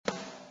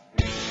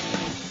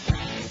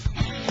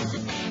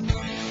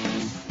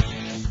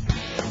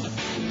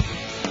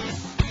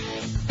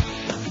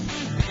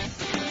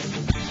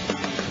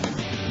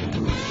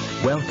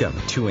Welcome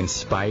to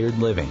Inspired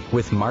Living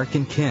with Marc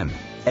and Kim.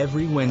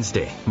 Every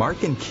Wednesday,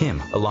 Marc and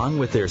Kim, along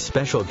with their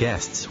special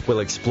guests, will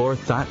explore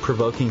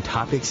thought-provoking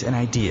topics and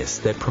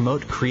ideas that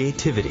promote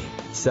creativity,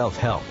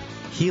 self-help,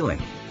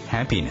 healing,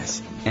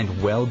 happiness,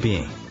 and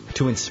well-being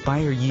to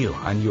inspire you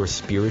on your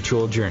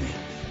spiritual journey.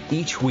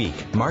 Each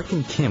week, Marc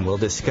and Kim will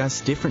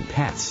discuss different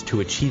paths to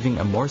achieving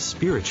a more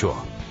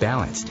spiritual,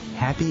 balanced,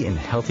 happy, and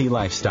healthy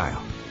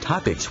lifestyle.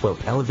 Topics will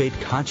elevate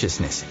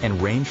consciousness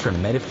and range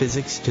from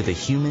metaphysics to the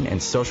human and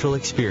social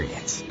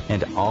experience,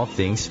 and all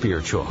things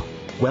spiritual.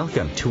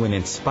 Welcome to an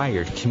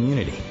inspired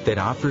community that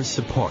offers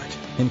support,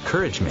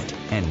 encouragement,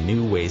 and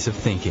new ways of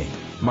thinking.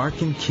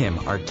 Marc and Kim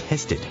are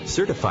tested,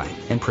 certified,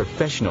 and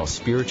professional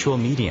spiritual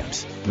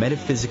mediums,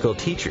 metaphysical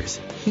teachers,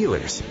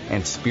 healers,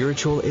 and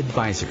spiritual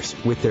advisors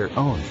with their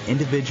own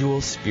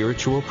individual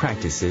spiritual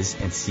practices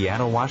in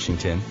Seattle,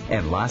 Washington,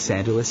 and Los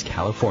Angeles,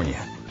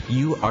 California.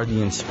 You are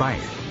the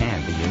inspired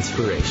and the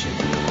inspiration.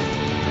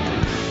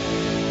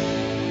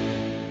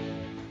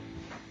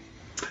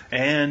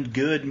 And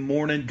good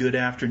morning, good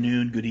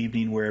afternoon, good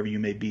evening, wherever you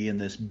may be in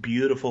this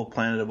beautiful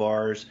planet of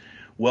ours.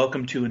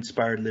 Welcome to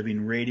Inspired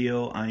Living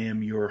Radio. I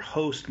am your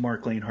host,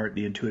 Marc Lainhart,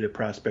 the Intuitive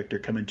Prospector,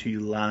 coming to you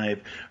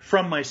live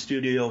from my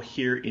studio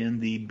here in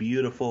the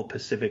beautiful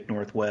Pacific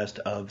Northwest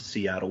of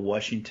Seattle,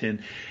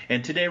 Washington.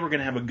 And today we're going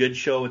to have a good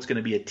show. It's going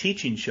to be a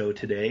teaching show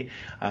today.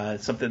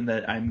 Something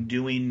that I'm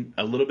doing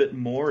a little bit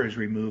more as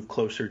we move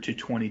closer to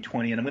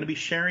 2020. And I'm going to be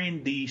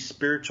sharing the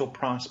spiritual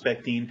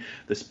prospecting,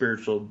 the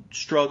spiritual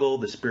struggle,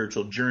 the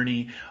spiritual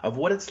journey of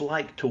what it's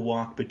like to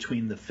walk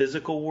between the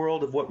physical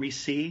world of what we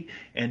see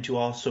and to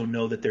also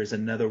know that there's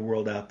another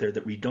world out there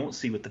that we don't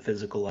see with the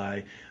physical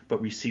eye, but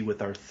we see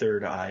with our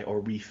third eye, or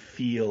we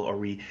feel, or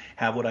we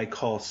have what I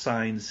call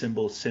signs,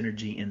 symbols,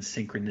 synergy, and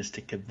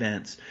synchronistic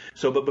events.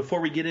 But before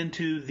we get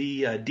into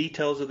the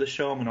details of the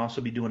show, I'm going to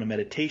also be doing a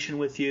meditation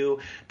with you,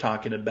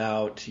 talking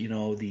about,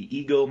 the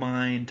ego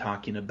mind,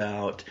 talking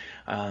about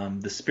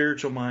the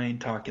spiritual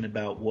mind, talking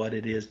about what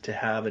it is to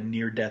have a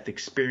near-death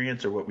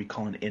experience, or what we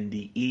call an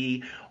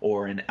NDE,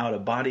 or an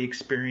out-of-body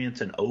experience,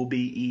 an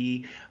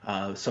OBE,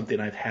 something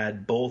I've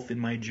had both in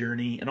my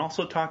journey, and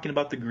also talking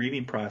about the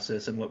grieving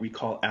process and what we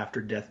call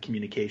after-death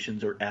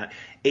communications, or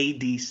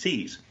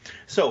ADCs.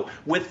 So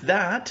with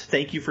that,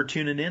 thank you for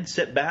tuning in.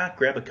 Sit back,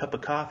 grab a cup of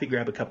coffee,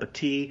 grab a cup of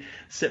tea,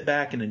 sit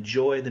back and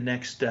enjoy the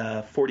next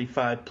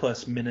 45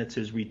 plus minutes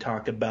as we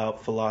talk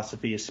about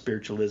philosophy of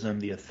spiritualism,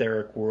 the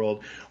etheric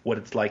world, what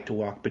it's like to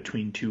walk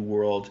between two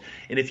worlds.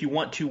 And if you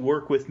want to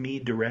work with me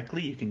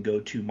directly, you can go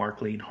to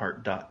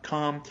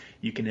marclainhart.com.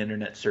 You can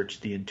internet search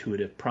the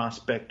Intuitive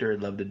Prospector.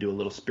 I'd love to do a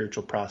little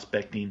spiritual prospecting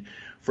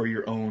for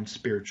your own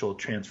spiritual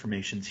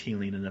transformations,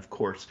 healing, and of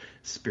course,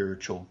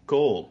 spiritual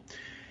gold.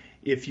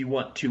 If you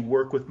want to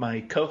work with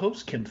my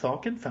co-host, Kim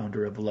Thalken,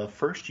 founder of Love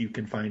First, you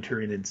can find her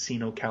in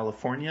Encino,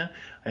 California.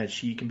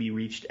 She can be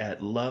reached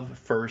at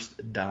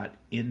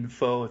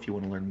lovefirst.info if you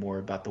want to learn more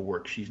about the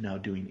work she's now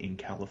doing in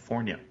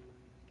California.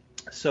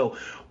 So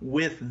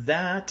with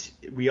that,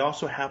 we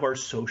also have our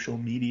social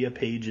media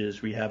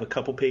pages. We have a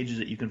couple pages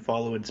that you can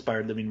follow,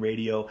 Inspired Living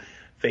Radio.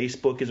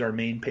 Facebook is our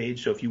main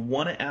page. So if you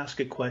want to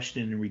ask a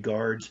question in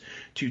regards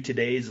to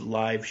today's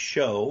live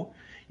show,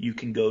 you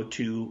can go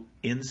to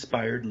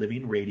Inspired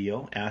Living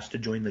Radio, ask to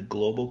join the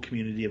global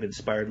community of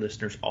inspired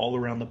listeners all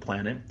around the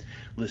planet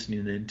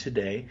listening in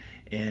today,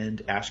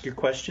 and ask your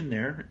question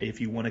there.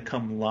 If you want to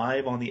come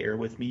live on the air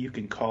with me, you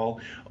can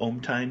call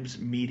OMTimes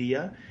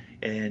Media,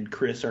 and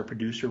Chris, our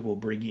producer, will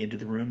bring you into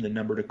the room. The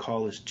number to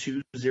call is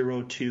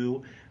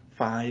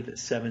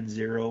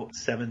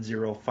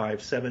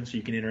 202-570-7057, so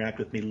you can interact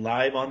with me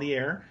live on the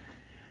air,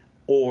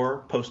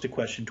 or post a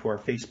question to our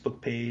Facebook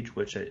page,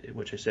 which I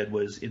said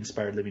was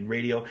Inspired Living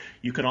Radio.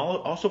 You can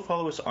also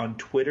follow us on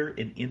Twitter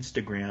and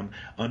Instagram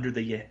under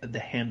the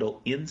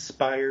handle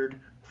Inspired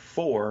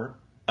for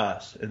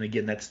Us. And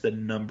again, that's the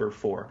number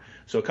 4.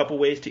 So a couple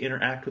ways to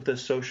interact with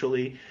us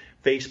socially: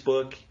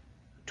 Facebook,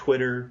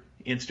 Twitter,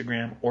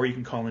 Instagram, or you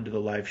can call into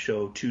the live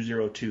show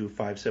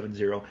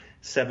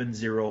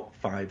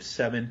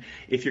 202-570-7057.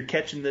 If you're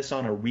catching this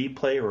on a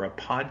replay or a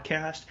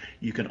podcast,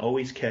 you can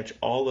always catch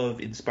all of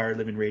Inspired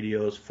Living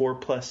Radio's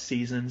 4+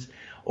 seasons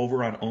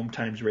over on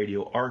OMTimes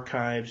Radio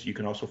Archives. You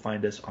can also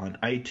find us on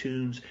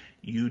iTunes,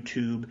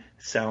 YouTube,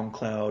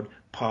 SoundCloud,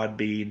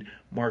 Podbean,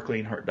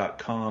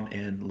 marclainhart.com,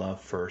 and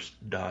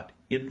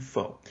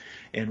lovefirst.info.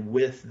 And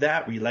with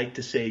that, we like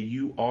to say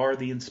you are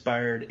the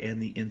inspired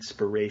and the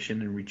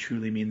inspiration, and we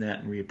truly mean that,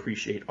 and we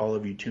appreciate all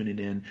of you tuning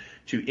in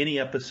to any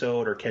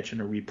episode or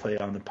catching a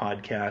replay on the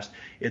podcast.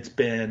 It's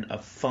been a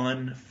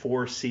fun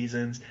 4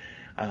 seasons.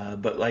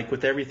 But like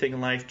with everything in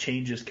life,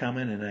 change is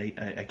coming, and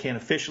I can't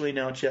officially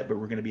announce yet, but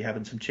we're going to be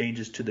having some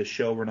changes to the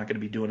show. We're not going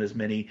to be doing as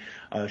many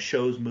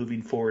shows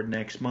moving forward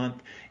next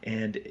month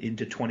and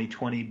into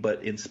 2020,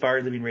 but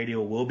Inspired Living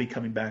Radio will be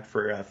coming back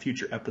for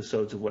future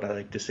episodes of what I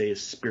like to say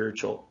is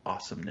spiritual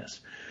awesomeness.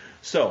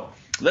 So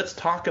let's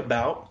talk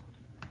about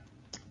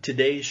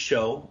today's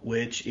show,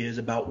 which is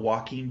about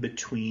walking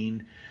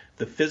between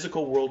the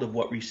physical world of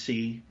what we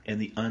see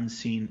and the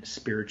unseen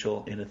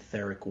spiritual and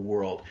etheric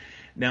world.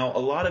 Now, a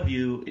lot of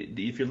you,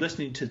 if you're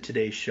listening to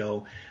today's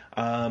show,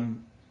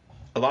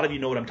 a lot of you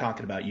know what I'm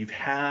talking about. You've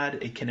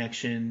had a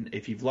connection.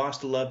 If you've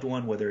lost a loved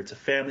one, whether it's a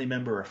family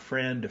member, a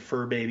friend, a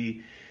fur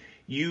baby,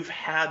 you've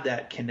had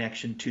that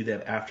connection to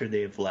them after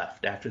they've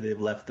left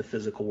the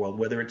physical world,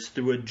 whether it's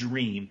through a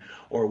dream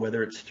or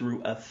whether it's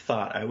through a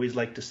thought. I always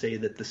like to say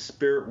that the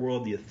spirit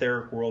world, the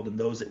etheric world, and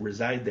those that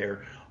reside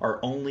there are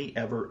only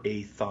ever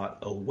a thought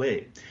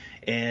away.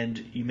 And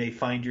you may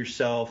find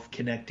yourself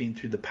connecting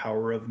through the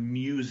power of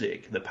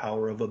music, the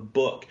power of a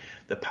book,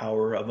 the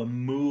power of a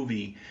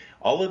movie.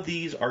 All of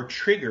these are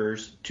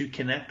triggers to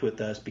connect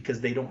with us because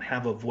they don't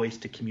have a voice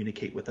to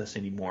communicate with us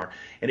anymore.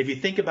 And if you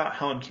think about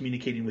how I'm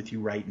communicating with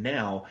you right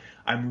now,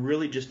 I'm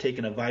really just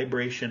taking a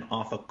vibration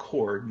off a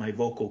cord, my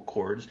vocal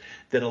cords,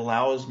 that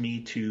allows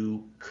me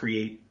to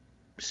create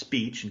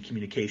speech and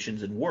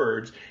communications and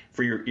words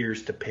for your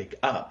ears to pick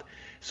up.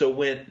 So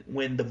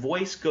when the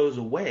voice goes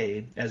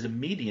away as a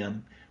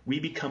medium, we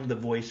become the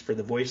voice for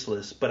the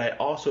voiceless. But I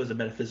also, as a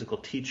metaphysical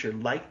teacher,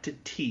 like to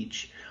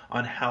teach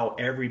on how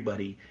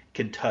everybody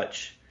can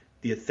touch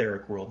the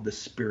etheric world, the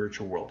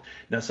spiritual world.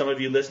 Now, some of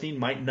you listening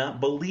might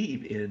not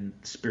believe in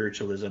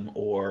spiritualism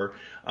or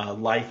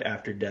life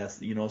after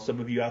death. You know, some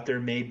of you out there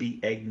may be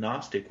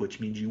agnostic, which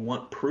means you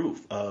want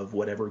proof of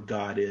whatever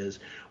God is,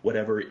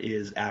 whatever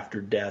is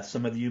after death.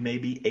 Some of you may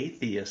be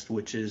atheist,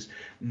 which is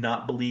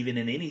not believing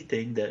in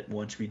anything, that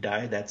once we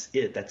die, that's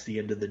it. That's the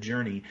end of the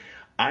journey.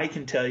 I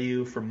can tell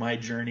you from my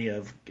journey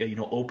of,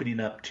 opening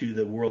up to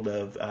the world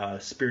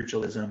of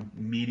spiritualism,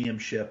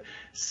 mediumship,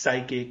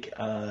 psychic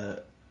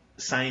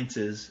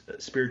sciences,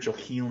 spiritual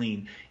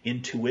healing,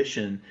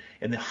 intuition,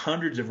 and the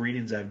hundreds of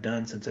readings I've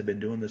done since I've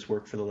been doing this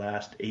work for the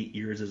last 8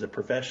 years as a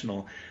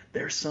professional,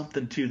 there's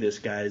something to this,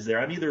 guys.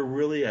 I'm either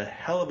really a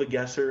hell of a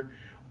guesser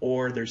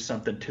or there's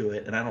something to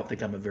it, and I don't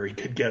think I'm a very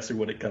good guesser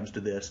when it comes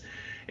to this.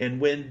 And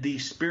when the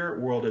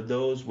spirit world of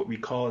those, what we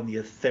call in the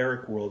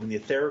etheric world, and the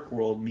etheric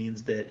world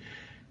means that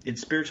in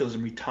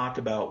spiritualism, we talk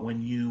about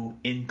when you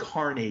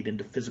incarnate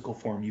into physical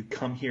form, you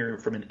come here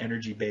from an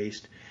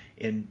energy-based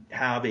and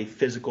have a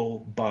physical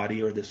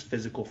body or this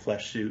physical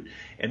flesh suit.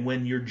 And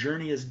when your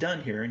journey is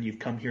done here and you've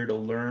come here to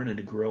learn and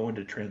to grow and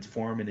to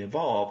transform and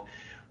evolve,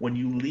 when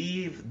you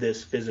leave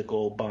this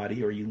physical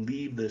body or you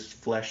leave this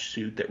flesh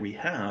suit that we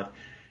have,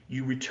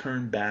 you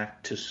return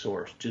back to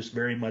source, just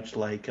very much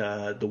like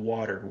the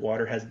water.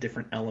 Water has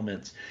different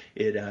elements.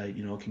 It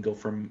can go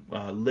from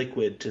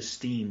liquid to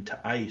steam to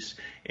ice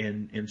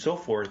and so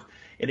forth.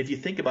 And if you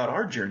think about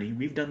our journey,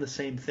 we've done the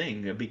same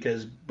thing,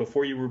 because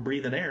before you were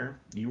breathing air,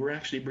 you were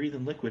actually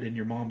breathing liquid in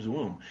your mom's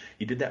womb.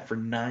 You did that for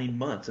 9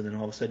 months, and then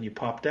all of a sudden you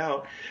popped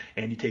out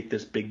and you take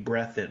this big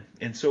breath in.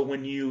 And so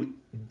when you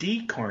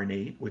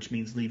decarnate, which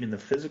means leaving the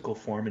physical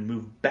form and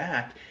move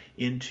back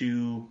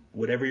into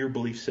whatever your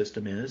belief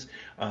system is,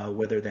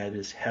 whether that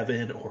is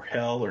heaven or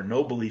hell or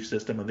no belief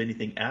system of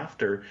anything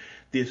after,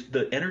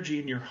 the energy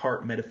in your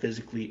heart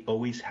metaphysically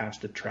always has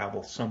to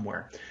travel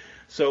somewhere.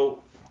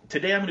 So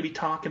today I'm going to be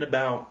talking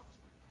about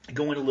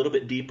going a little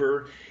bit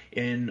deeper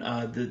in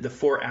the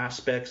 4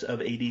 aspects of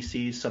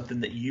ADCs,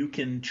 something that you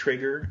can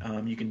trigger.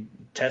 You can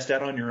test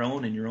out on your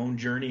own in your own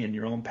journey and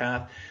your own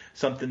path,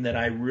 something that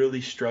I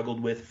really struggled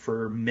with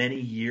for many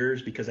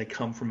years because I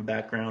come from a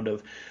background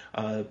of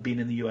being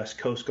in the U.S.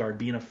 Coast Guard,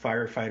 being a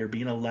firefighter,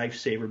 being a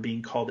lifesaver,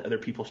 being called to other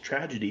people's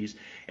tragedies,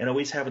 and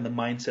always having the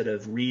mindset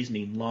of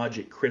reasoning,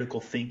 logic,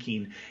 critical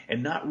thinking,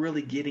 and not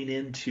really getting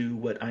into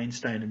what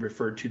Einstein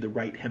referred to the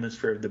right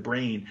hemisphere of the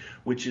brain,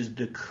 which is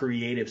the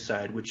creative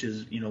side, which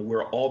is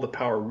where all the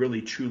power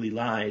really truly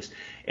lies,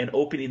 and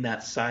opening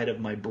that side of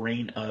my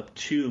brain up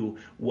to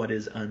what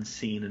is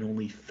unseen and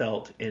only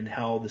felt, and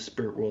how the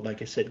spirit world,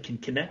 like I said, can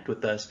connect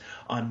with us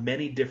on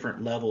many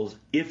different levels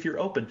if you're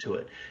open to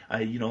it.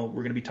 We're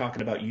going to be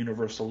talking about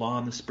universal law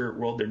in the spirit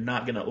world. They're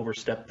not going to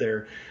overstep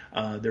their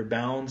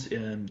bounds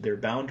and their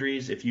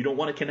boundaries. If you don't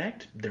want to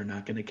connect, they're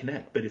not going to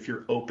connect. But if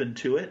you're open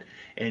to it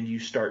and you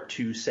start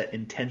to set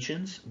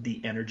intentions,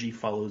 the energy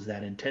follows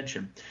that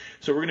intention.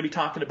 So we're going to be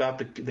talking about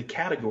the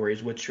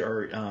categories, which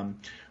are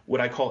what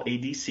I call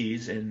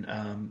ADCs,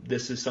 and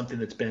this is something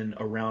that's been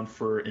around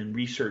in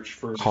research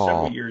for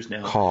several years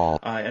now.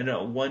 I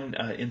know one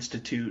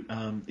institute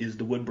is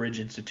the Woodbridge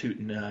Institute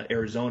in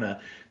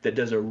Arizona that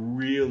does a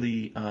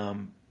really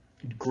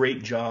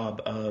great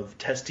job of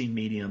testing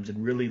mediums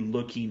and really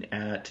looking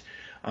at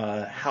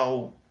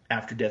how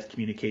after-death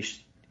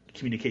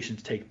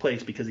communications take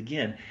place, because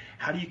again,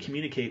 how do you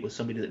communicate with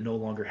somebody that no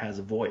longer has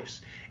a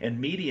voice? And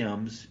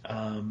mediums,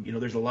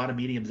 there's a lot of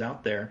mediums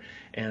out there,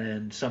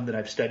 and some that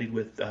I've studied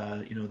with,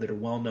 that are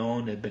well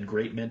known, have been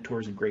great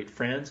mentors and great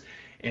friends,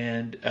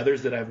 and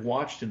others that I've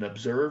watched and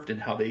observed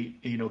and how they,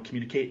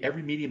 communicate.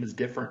 Every medium is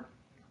different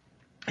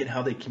in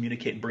how they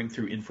communicate and bring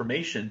through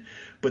information,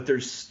 but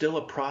there's still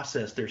a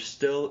process. There's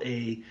still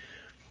a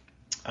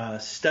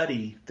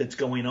study that's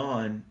going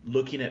on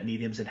looking at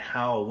mediums and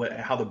how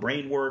the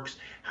brain works,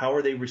 how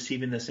are they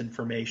receiving this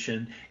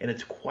information, and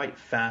it's quite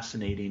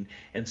fascinating.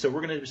 And so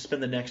we're going to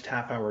spend the next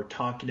half hour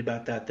talking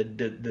about that,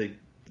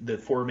 the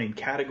 4 main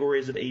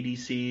categories of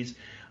ADCs,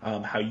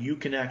 how you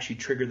can actually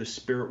trigger the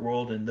spirit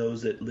world and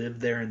those that live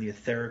there in the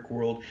etheric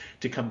world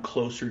to come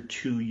closer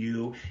to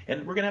you.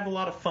 And we're going to have a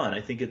lot of fun.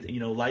 I think,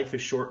 life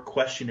is short.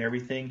 Question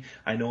everything.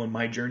 I know in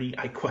my journey,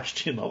 I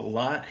question a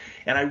lot.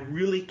 And I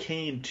really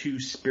came to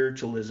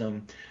spiritualism,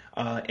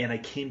 and I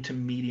came to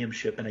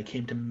mediumship, and I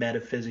came to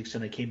metaphysics,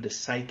 and I came to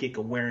psychic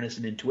awareness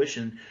and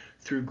intuition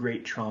through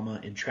great trauma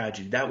and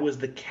tragedy. That was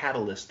the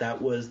catalyst.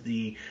 That was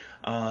the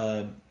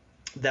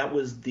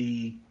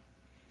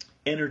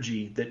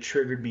energy that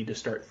triggered me to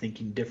start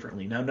thinking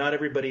differently. Now, not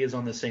everybody is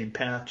on the same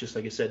path. Just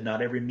like I said,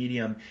 not every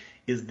medium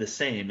is the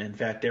same. In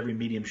fact, every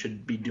medium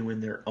should be doing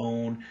their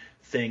own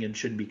thing and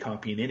shouldn't be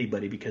copying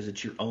anybody, because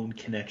it's your own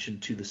connection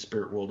to the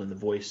spirit world and the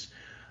voice,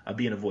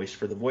 being a voice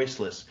for the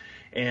voiceless.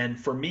 And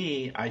for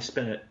me, I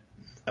spent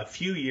a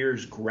few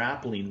years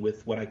grappling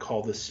with what I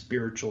call the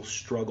spiritual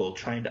struggle,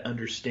 trying to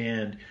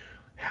understand,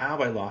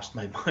 have I lost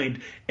my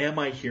mind? Am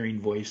I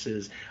hearing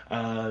voices?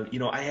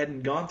 I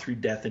hadn't gone through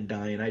death and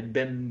dying. I'd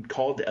been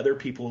called to other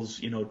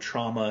people's,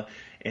 trauma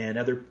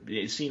and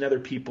seeing other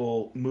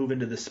people move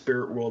into the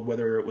spirit world,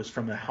 whether it was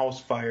from a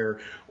house fire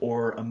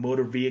or a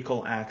motor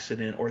vehicle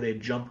accident, or they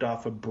jumped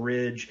off a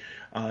bridge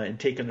and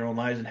taken their own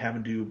lives and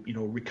having to,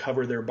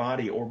 recover their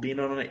body, or being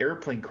on an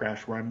airplane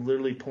crash where I'm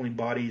literally pulling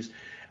bodies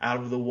out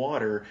of the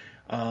water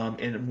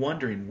and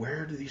wondering,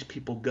 where do these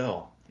people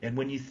go? And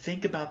when you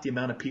think about the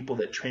amount of people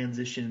that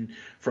transition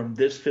from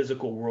this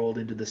physical world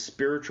into the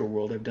spiritual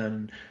world, I've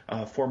done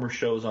former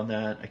shows on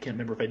that. I can't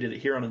remember if I did it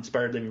here on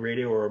Inspired Living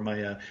Radio or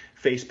my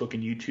Facebook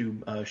and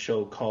YouTube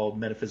show called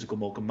Metaphysical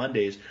Mocha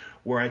Mondays,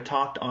 where I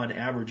talked on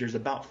average there's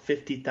about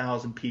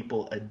 50,000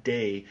 people a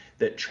day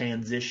that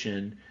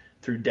transition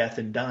through death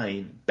and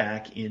dying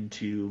back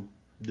into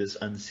this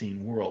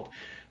unseen world.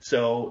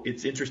 So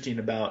it's interesting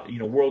about,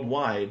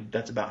 worldwide,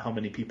 that's about how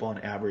many people on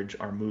average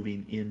are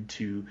moving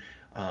into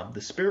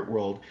the spirit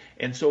world.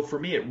 And so for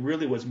me, it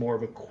really was more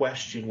of a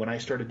question when I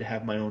started to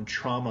have my own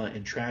trauma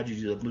and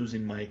tragedies of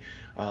losing my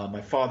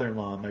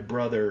father-in-law, my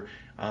brother.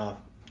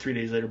 3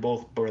 days later,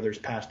 both brothers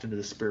passed into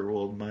the spirit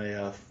world.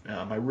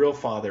 My real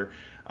father.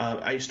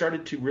 I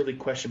started to really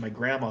question my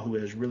grandma, who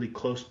I was really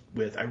close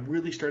with. I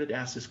really started to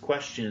ask this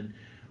question: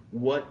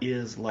 what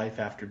is life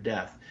after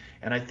death?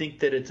 And I think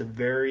that it's a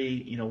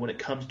very, when it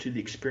comes to the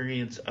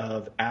experience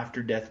of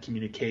after-death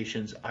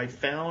communications, I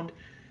found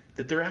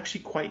that they're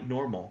actually quite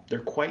normal. They're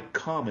quite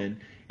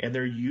common, and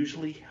they're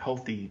usually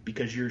healthy,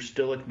 because you're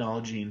still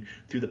acknowledging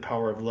through the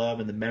power of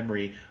love and the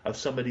memory of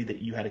somebody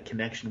that you had a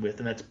connection with,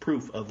 and that's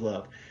proof of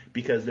love,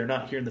 because they're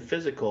not here in the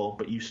physical,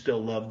 but you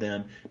still love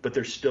them, but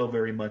they're still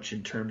very much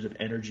in terms of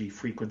energy,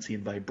 frequency,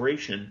 and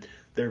vibration.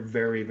 They're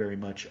very, very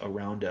much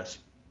around us.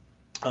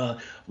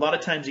 A lot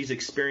of times these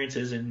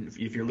experiences, and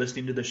if you're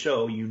listening to the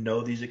show,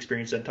 these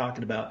experiences I'm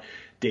talking about: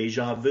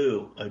 deja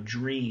vu, a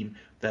dream,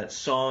 that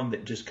song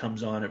that just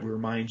comes on, it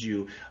reminds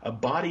you, a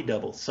body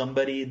double,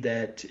 somebody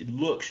that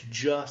looks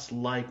just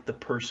like the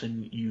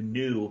person you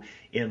knew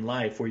in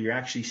life, where you're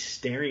actually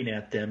staring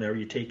at them, or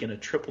you're taking a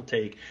triple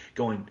take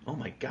going, oh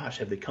my gosh,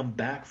 have they come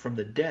back from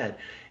the dead?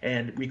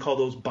 And we call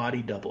those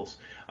body doubles.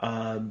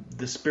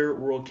 The spirit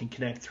world can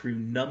connect through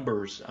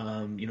numbers.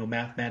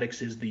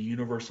 Mathematics is the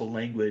universal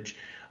language.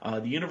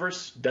 The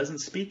universe doesn't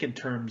speak in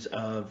terms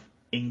of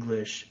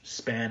English,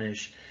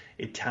 Spanish,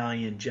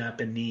 Italian,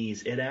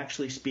 Japanese. It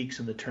actually speaks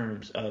in the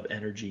terms of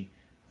energy,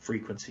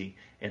 frequency,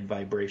 and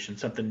vibration.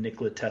 Something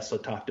Nikola Tesla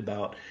talked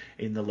about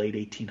in the late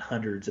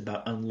 1800s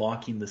about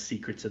unlocking the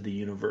secrets of the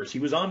universe. He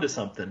was onto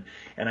something,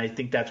 and I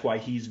think that's why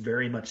he's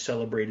very much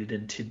celebrated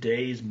in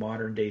today's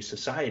modern day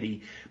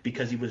society,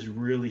 because he was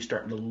really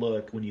starting to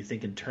look, when you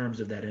think in terms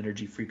of that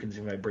energy, frequency,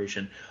 and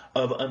vibration,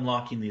 of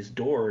unlocking these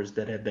doors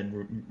that have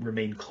been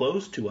remained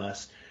closed to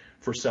us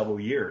for several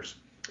years.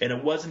 And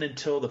it wasn't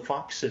until the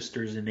Fox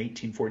sisters in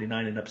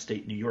 1849 in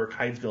upstate New York,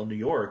 Hydesville, New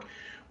York,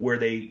 where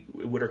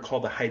what are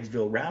called the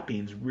Hydesville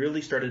wrappings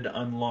really started to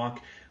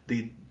unlock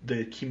the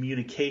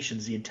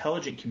communications, the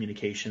intelligent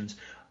communications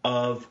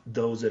of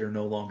those that are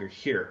no longer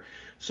here.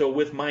 So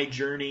with my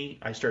journey,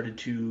 I started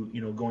to,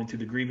 going through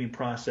the grieving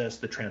process,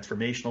 the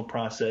transformational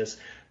process,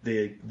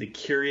 the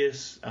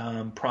curious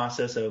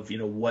process of,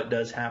 what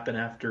does happen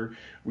after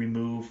we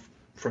move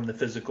from the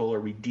physical or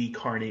we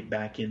decarnate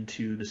back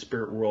into the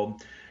spirit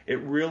world. It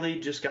really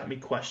just got me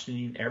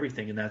questioning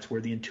everything, and that's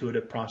where the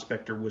intuitive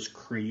prospector was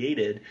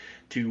created,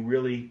 to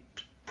really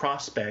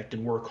prospect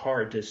and work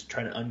hard to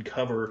try to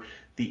uncover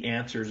the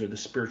answers or the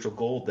spiritual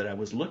gold that I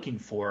was looking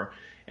for.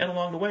 And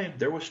along the way,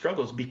 there were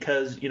struggles,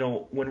 because,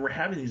 when we're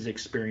having these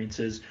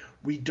experiences,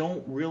 we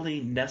don't really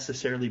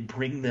necessarily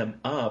bring them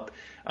up.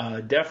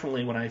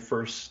 Definitely when I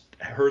first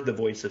heard the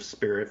voice of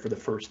spirit for the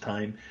first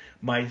time,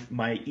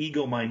 my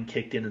ego mind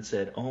kicked in and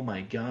said, oh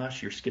my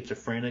gosh, you're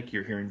schizophrenic,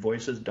 you're hearing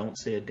voices, don't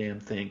say a damn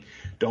thing.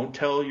 Don't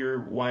tell your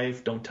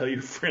wife, don't tell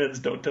your friends,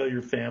 don't tell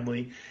your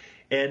family.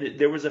 And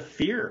there was a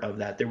fear of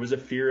that. There was a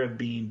fear of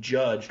being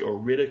judged or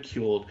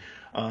ridiculed,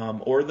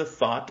 or the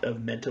thought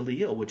of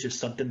mentally ill, which is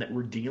something that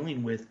we're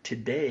dealing with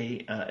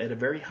today at a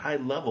very high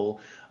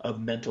level of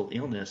mental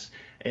illness.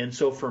 And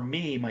so for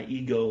me, my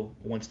ego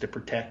wants to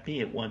protect me.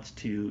 It wants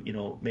to,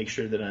 make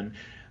sure that I'm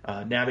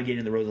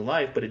navigating the road of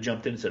life, but it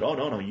jumped in and said, oh,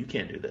 no, you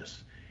can't do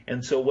this.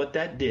 And so what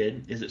that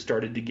did is it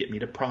started to get me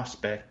to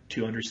prospect,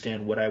 to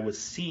understand what I was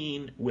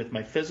seeing with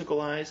my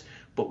physical eyes,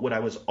 but what I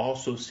was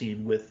also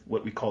seeing with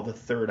what we call the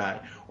third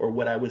eye, or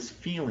what I was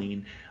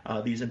feeling,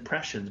 these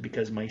impressions,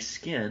 because my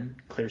skin,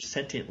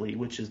 clairsentiently,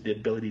 which is the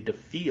ability to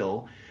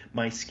feel,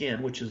 my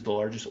skin, which is the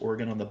largest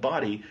organ on the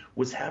body,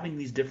 was having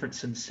these different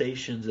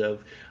sensations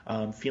of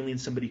feeling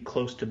somebody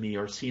close to me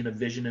or seeing a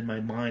vision in my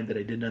mind that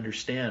I didn't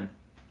understand.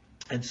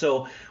 And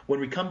so when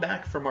we come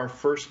back from our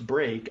first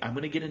break, I'm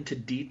going to get into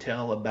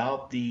detail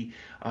about the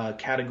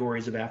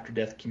categories of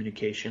after-death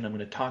communication. I'm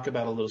going to talk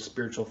about a little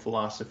spiritual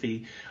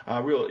philosophy.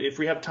 If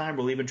we have time,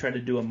 we'll even try to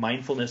do a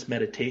mindfulness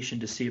meditation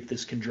to see if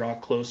this can draw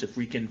close. If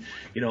we can,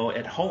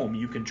 at home,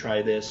 you can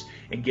try this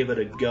and give it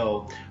a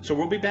go. So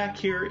we'll be back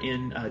here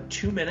in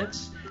 2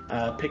 minutes,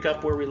 pick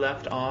up where we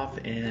left off,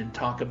 and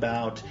talk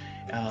about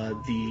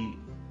the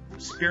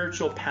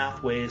spiritual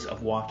pathways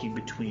of walking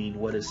between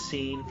what is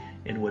seen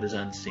and what is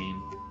unseen.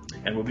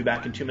 And we'll be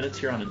back in 2 minutes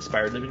here on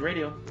Inspired Living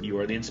Radio. You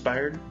are the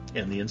inspired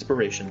and the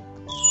inspiration.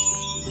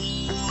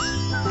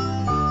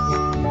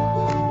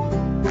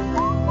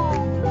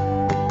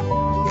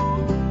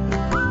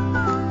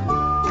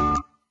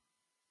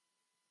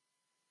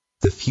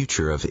 The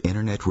future of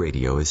Internet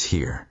radio is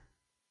here.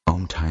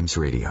 OMTimes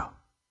Radio.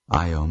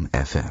 IOM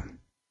FM.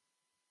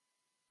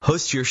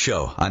 Host your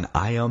show on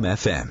IOM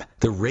FM,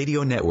 the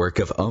radio network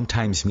of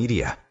OMTimes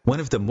Media,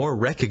 one of the more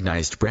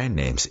recognized brand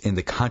names in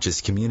the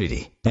conscious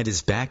community, and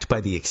is backed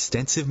by the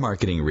extensive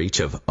marketing reach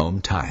of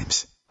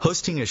OMTimes.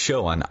 Hosting a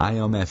show on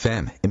IOM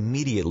FM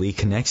immediately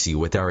connects you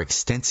with our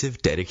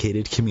extensive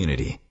dedicated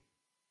community.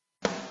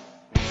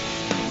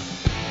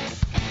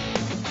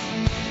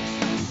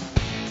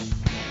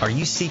 Are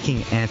you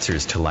seeking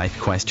answers to life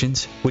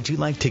questions? Would you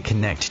like to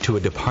connect to a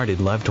departed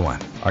loved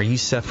one? Are you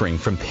suffering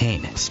from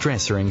pain,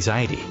 stress, or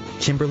anxiety?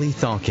 Kimberly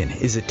Thalkin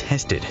is a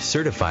tested,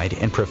 certified,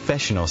 and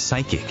professional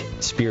psychic,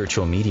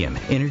 spiritual medium,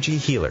 energy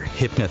healer,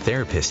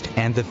 hypnotherapist,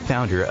 and the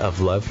founder of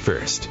Love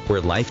First,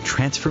 where life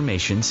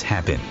transformations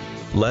happen.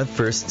 Love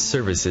First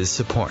services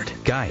support,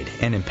 guide,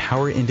 and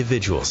empower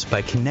individuals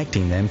by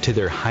connecting them to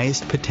their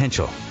highest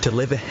potential to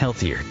live a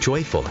healthier,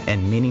 joyful,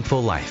 and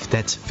meaningful life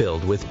that's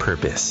filled with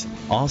purpose.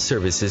 All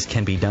services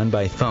can be done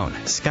by phone,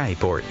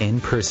 Skype, or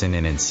in person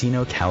in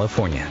Encino,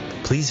 California.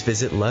 Please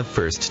visit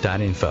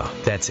lovefirst.info.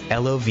 That's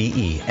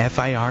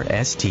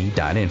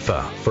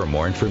LOVEFIRST.info for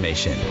more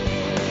information.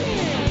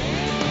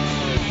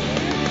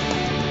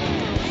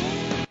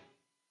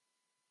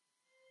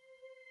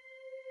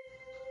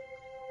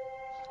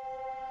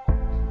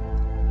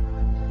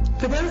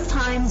 For those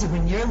times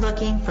when you're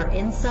looking for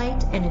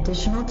insight and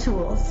additional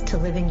tools to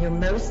living your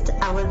most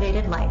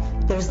elevated life,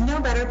 there's no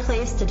better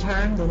place to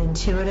turn than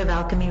Intuitive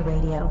Alchemy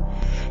Radio.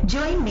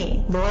 Join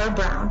me, Laura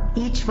Brown,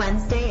 each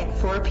Wednesday at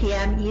 4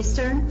 p.m.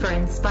 Eastern for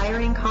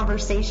inspiring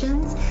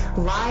conversations,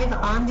 live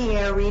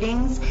on-the-air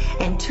readings,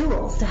 and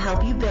tools to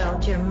help you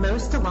build your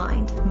most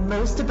aligned,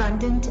 most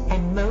abundant,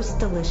 and most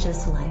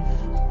delicious life.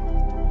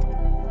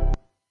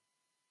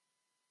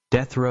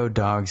 Death Row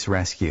Dogs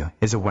Rescue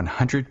is a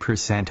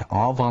 100%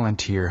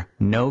 all-volunteer,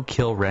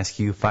 no-kill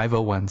rescue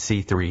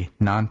 501c3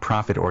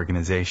 nonprofit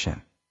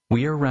organization.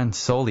 We are run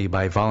solely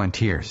by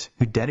volunteers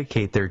who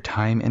dedicate their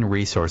time and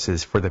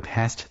resources for the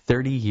past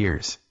 30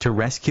 years to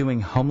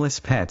rescuing homeless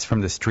pets from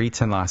the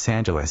streets in Los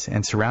Angeles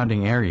and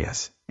surrounding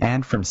areas,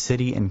 and from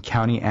city and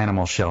county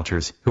animal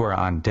shelters who are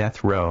on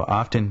death row,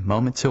 often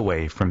moments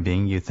away from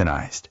being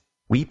euthanized.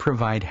 We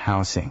provide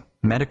housing,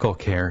 medical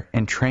care,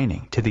 and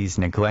training to these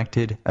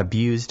neglected,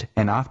 abused,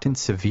 and often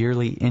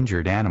severely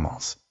injured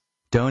animals.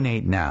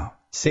 Donate now,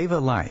 save a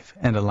life,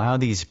 and allow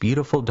these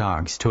beautiful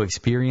dogs to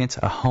experience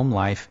a home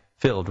life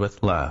filled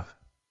with love.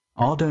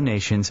 All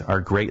donations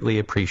are greatly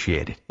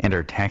appreciated and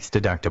are tax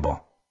deductible.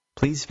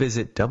 Please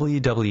visit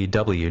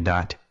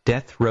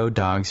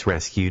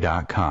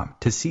www.deathrowdogsrescue.com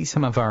to see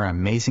some of our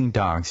amazing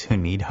dogs who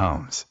need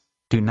homes.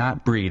 Do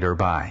not breed or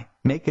buy.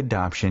 Make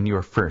adoption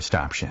your first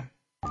option.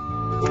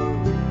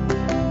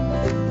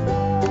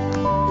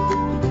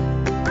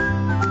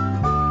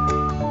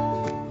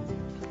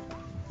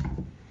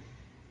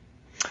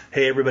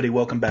 Hey everybody,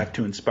 welcome back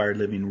to Inspired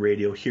Living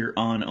Radio here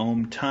on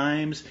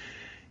OMTimes.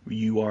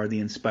 You are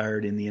the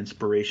inspired and the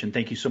inspiration.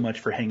 Thank you so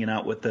much for hanging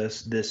out with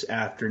us this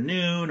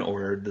afternoon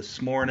or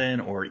this morning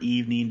or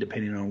evening,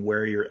 depending on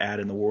where you're at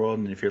in the world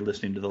and if you're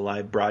listening to the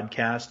live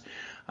broadcast.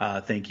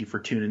 Thank you for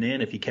tuning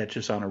in. If you catch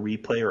us on a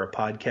replay or a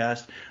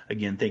podcast,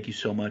 again, thank you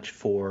so much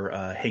for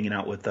hanging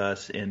out with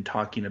us and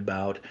talking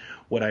about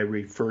what I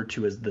refer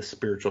to as the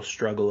spiritual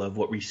struggle of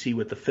what we see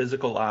with the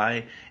physical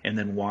eye and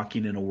then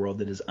walking in a world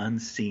that is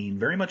unseen,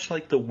 very much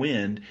like the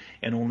wind,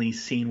 and only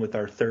seen with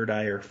our third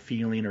eye or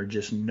feeling or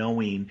just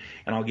knowing.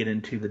 And I'll get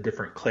into the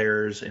different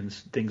clairs and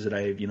things that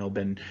I've,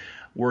 been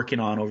working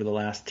on over the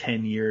last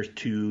 10 years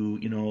to,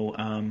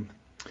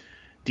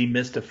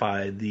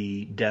 demystify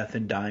the death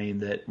and dying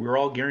that we're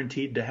all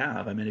guaranteed to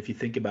have. I mean, if you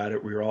think about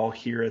it, we're all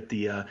here at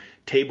the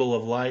table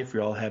of life. We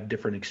all have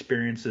different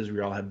experiences. We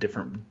all have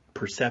different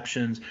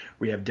perceptions.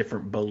 We have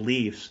different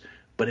beliefs.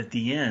 But at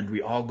the end,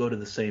 we all go to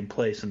the same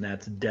place, and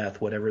that's death,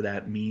 whatever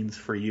that means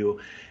for you.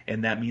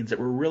 And that means that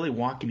we're really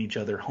walking each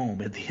other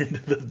home at the end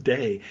of the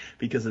day,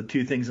 because the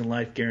two things in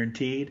life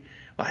guaranteed,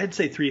 well, I'd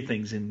say three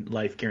things in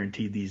life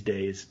guaranteed these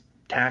days: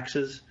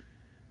 taxes,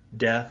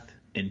 death,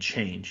 and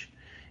change.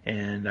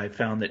 And I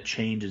found that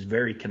change is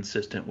very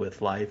consistent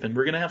with life. And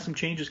we're going to have some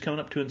changes coming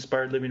up to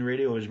Inspired Living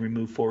Radio as we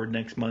move forward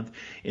next month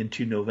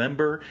into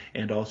November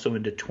and also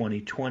into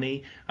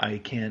 2020. I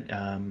can't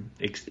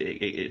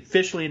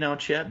officially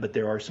announce yet, but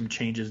there are some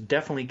changes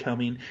definitely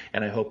coming.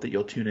 And I hope that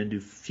you'll tune into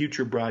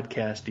future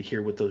broadcasts to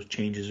hear what those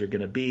changes are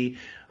going to be.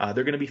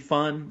 They're going to be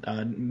fun.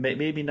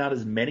 Maybe not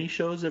as many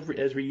shows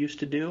as we used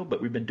to do,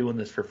 but we've been doing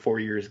this for 4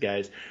 years,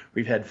 guys.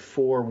 We've had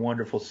 4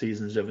 wonderful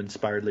seasons of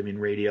Inspired Living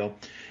Radio.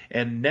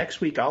 And next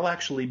week, I'll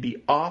actually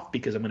be off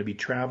because I'm going to be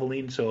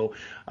traveling. So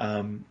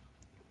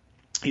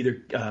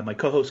either my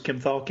co-host Kim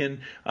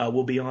Falcon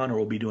will be on, or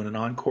we'll be doing an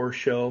encore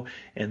show.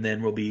 And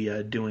then we'll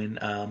be doing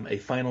a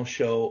final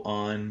show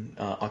on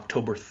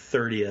October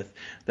 30th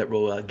that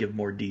we'll give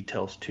more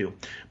details to.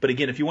 But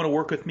again, if you want to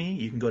work with me,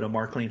 you can go to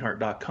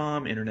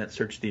marclainhart.com, internet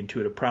search The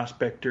Intuitive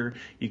Prospector.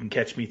 You can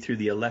catch me through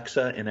the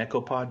Alexa and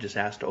Echo Pod. Just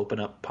ask to open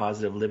up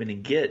Positive Living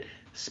and get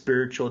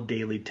spiritual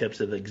daily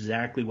tips of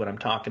exactly what I'm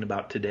talking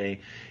about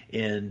today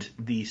and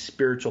the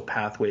spiritual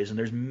pathways. And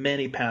there's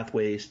many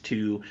pathways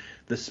to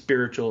the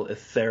spiritual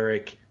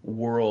etheric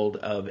world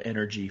of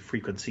energy,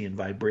 frequency, and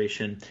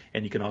vibration.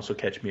 And you can also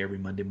catch me every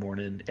Monday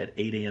morning at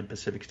 8 a.m.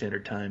 Pacific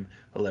Standard Time,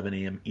 11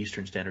 a.m.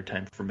 Eastern Standard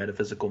Time for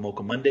Metaphysical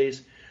Mocha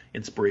Mondays,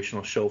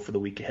 inspirational show for the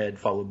week ahead,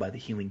 followed by the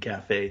Healing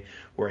Cafe,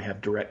 where I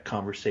have direct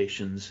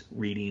conversations,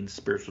 readings,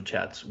 spiritual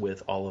chats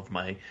with all of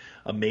my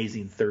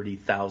amazing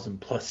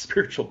 30,000 plus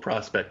spiritual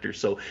prospectors.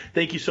 So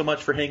thank you so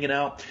much for hanging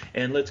out,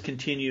 and let's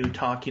continue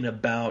talking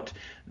about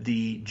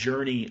the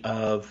journey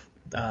of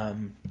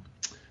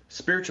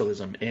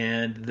spiritualism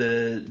and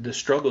the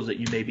struggles that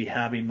you may be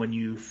having when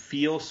you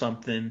feel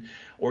something,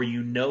 or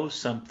you know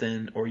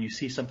something, or you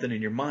see something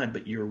in your mind,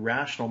 but your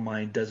rational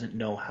mind doesn't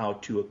know how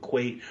to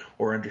equate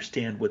or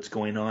understand what's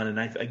going on. And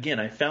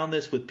I found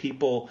this with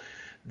people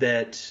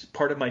that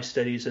part of my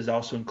studies has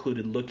also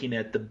included looking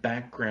at the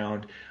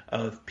background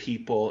of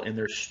people and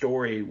their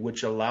story,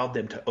 which allowed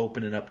them to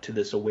open it up to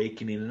this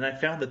awakening. And I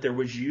found that there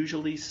was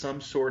usually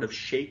some sort of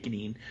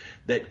shaking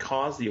that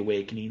caused the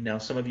awakening. Now,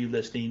 some of you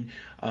listening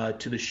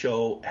to the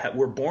show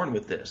were born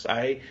with this.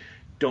 I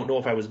don't know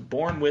if I was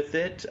born with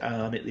it.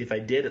 If I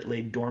did, it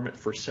lay dormant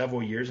for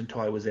several years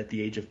until I was at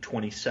the age of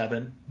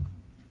 27.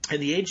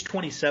 And the age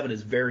 27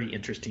 is very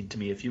interesting to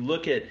me. If you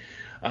look at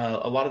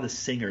a lot of the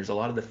singers, a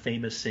lot of the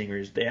famous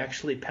singers, they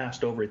actually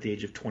passed over at the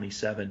age of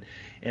 27.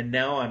 And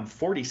now I'm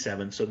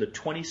 47, so the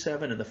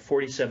 27 and the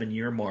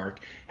 47-year mark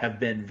have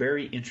been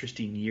very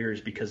interesting years,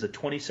 because the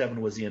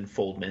 27 was the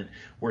unfoldment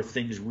where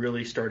things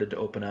really started to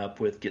open up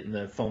with getting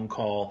the phone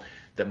call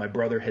that my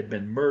brother had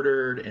been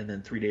murdered, and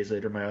then 3 days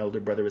later my older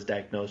brother was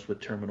diagnosed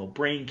with terminal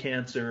brain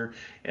cancer,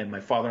 and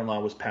my father-in-law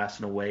was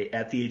passing away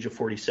at the age of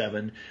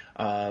 47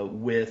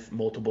 with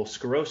multiple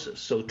sclerosis.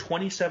 So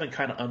 27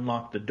 kind of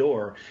unlocked the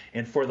door,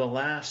 and for the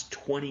last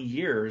 20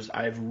 years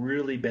I've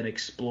really been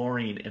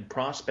exploring and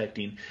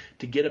prospecting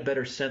to get a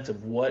better sense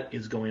of what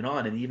is going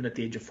on. And even at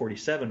the age of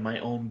 47, my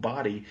own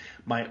body,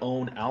 my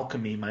own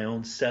alchemy, my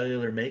own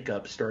cellular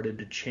makeup started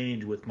to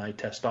change with my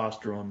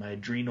testosterone, my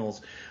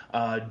adrenals,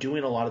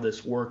 doing a lot of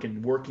this work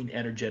and working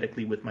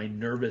energetically with my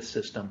nervous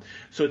system.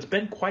 So it's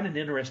been quite an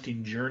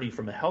interesting journey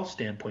from a health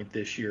standpoint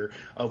this year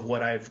of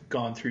what I've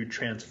gone through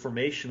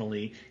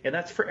transformationally. And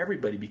that's for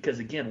everybody, because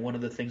again, one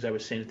of the things I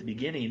was saying at the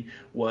beginning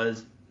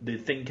was the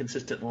thing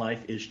consistent in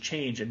life is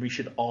change, and we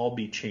should all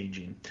be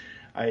changing.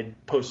 I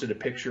had posted a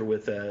picture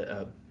with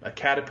a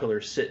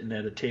caterpillar sitting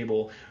at a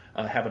table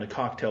having a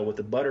cocktail with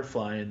a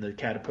butterfly, and the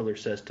caterpillar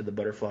says to the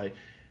butterfly,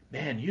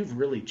 "Man, you've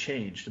really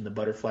changed." And the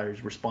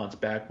butterfly's response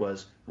back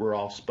was, "We're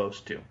all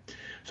supposed to."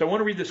 So I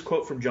want to read this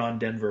quote from John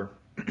Denver,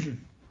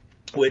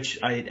 which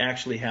I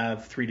actually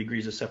have 3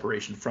 degrees of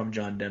separation from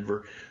John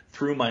Denver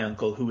through my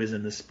uncle who is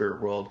in the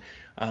spirit world.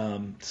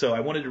 So I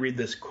wanted to read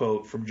this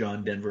quote from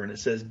John Denver, and it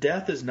says,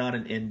 "Death is not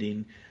an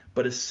ending,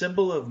 but a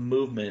symbol of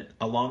movement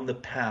along the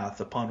path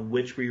upon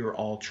which we are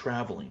all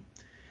traveling.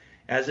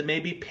 As it may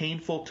be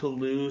painful to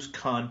lose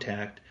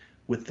contact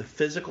with the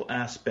physical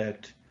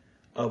aspect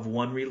of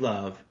one we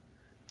love,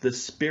 the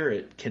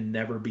spirit can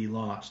never be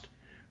lost.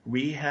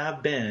 We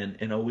have been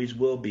and always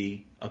will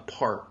be a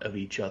part of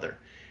each other."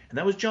 And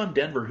that was John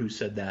Denver who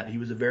said that. He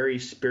was a very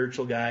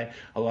spiritual guy.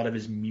 A lot of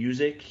his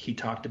music, he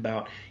talked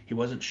about, he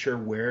wasn't sure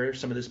where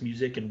some of this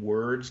music and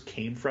words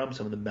came from,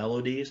 some of the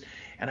melodies.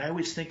 And I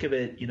always think of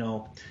it,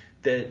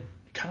 that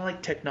kind of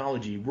like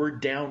technology, we're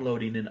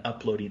downloading and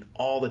uploading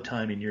all the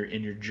time in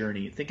your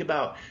journey. Think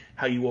about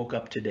how you woke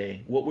up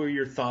today. What were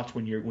your thoughts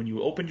when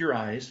you opened your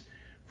eyes?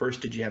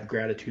 First, did you have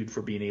gratitude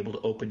for being able to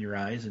open your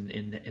eyes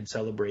and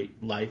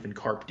celebrate life and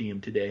carpe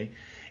diem today?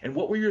 And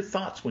what were your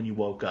thoughts when you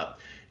woke up?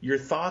 Your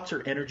thoughts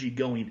are energy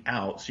going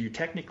out, so you're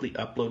technically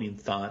uploading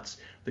thoughts.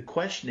 The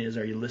question is,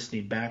 are you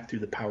listening back through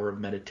the power of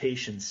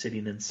meditation,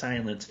 sitting in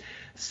silence,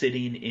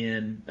 sitting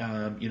in,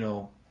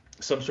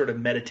 some sort of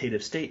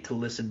meditative state to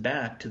listen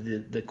back to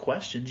the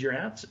questions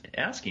you're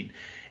asking?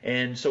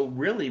 And so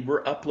really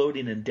we're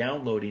uploading and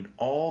downloading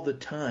all the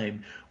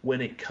time when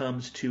it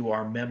comes to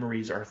our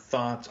memories, our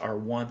thoughts, our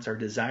wants, our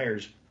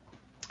desires.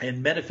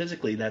 And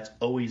metaphysically, that's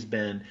always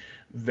been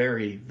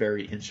very,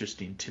 very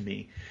interesting to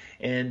me.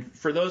 And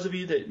for those of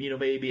you that,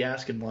 may be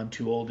asking, well, I'm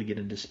too old to get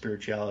into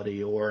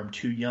spirituality, or I'm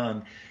too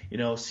young,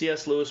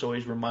 C.S. Lewis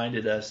always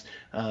reminded us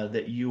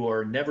that you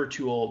are never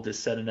too old to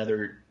set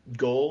another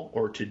goal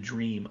or to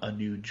dream a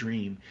new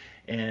dream.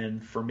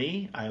 And for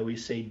me, I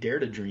always say, dare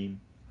to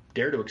dream,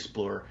 dare to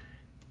explore,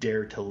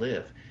 dare to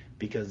live.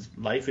 Because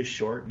life is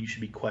short and you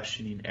should be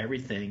questioning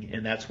everything.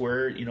 And that's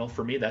where,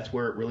 for me, that's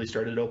where it really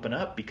started to open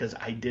up, because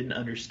I didn't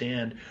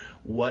understand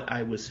what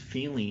I was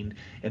feeling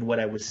and what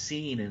I was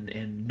seeing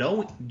and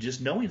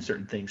knowing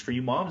certain things. For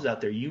you moms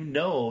out there,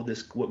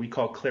 this, what we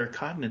call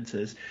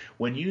claircognizance.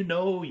 When you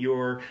know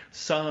your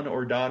son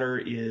or daughter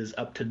is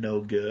up to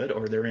no good,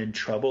 or they're in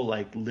trouble,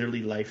 like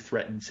literally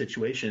life-threatening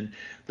situation,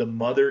 the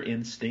mother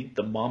instinct,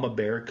 the mama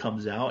bear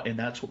comes out, and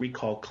that's what we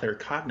call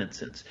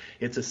claircognizance.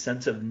 It's a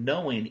sense of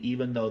knowing,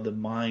 even though the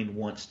mind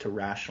wants to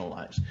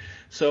rationalize.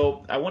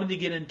 So I wanted to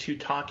get into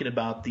talking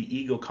about the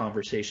ego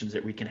conversations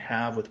that we can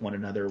have with one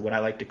another. What I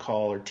like to call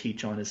or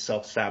teach on is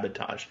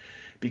self-sabotage.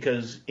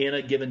 Because in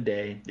a given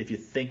day, if you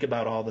think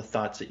about all the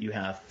thoughts that you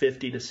have,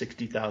 50 to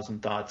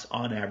 60,000 thoughts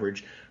on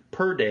average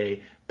per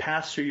day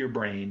pass through your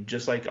brain,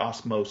 just like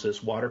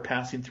osmosis, water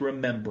passing through a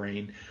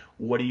membrane.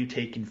 What are you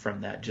taking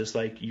from that? Just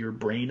like your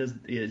brain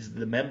is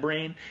the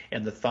membrane,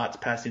 and the thoughts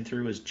passing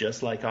through is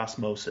just like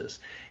osmosis.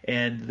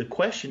 And the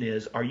question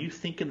is, are you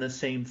thinking the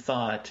same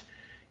thought,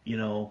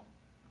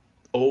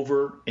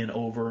 over and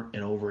over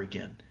and over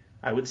again?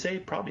 I would say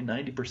probably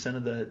 90%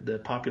 of the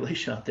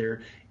population out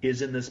there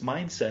is in this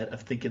mindset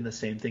of thinking the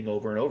same thing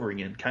over and over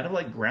again, kind of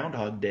like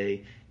Groundhog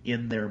Day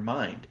in their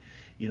mind.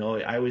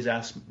 I always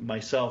ask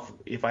myself,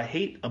 if I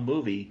hate a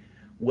movie,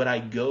 would I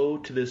go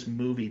to this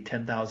movie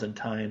 10,000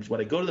 times?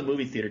 Would I go to the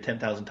movie theater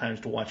 10,000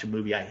 times to watch a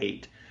movie I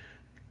hate?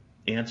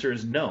 Answer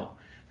is no.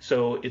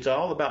 So it's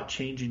all about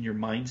changing your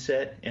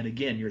mindset. And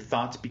again, your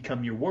thoughts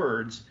become your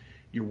words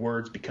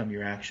become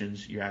your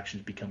actions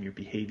become your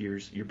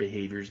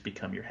behaviors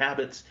become your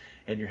habits,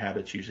 and your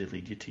habits usually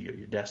lead you to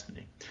your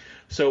destiny.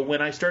 So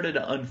when I started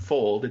to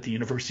unfold at the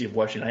University of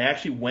Washington, I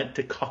actually went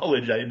to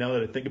college. I know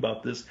that I think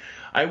about this.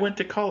 I went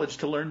to college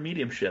to learn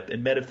mediumship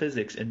and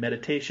metaphysics and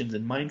meditations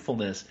and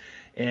mindfulness,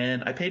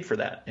 and I paid for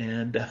that.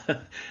 And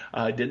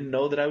I didn't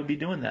know that I would be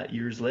doing that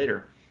years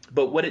later.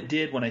 But what it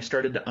did when I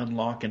started to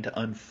unlock and to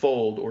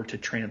unfold or to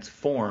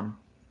transform,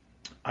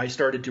 I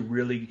started to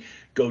really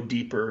go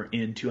deeper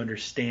into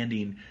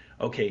understanding,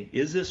 okay,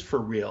 is this for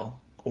real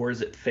or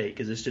is it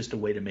fake? Is this just a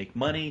way to make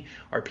money?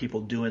 Are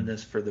people doing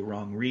this for the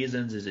wrong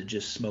reasons? Is it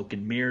just smoke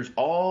and mirrors?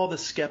 All the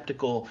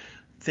skeptical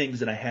things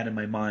that I had in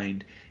my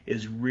mind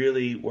is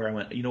really where I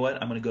went, you know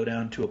what, I'm going to go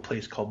down to a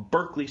place called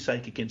Berkeley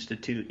Psychic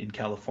Institute in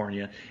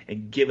California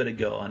and give it a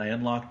go. And I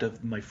unlocked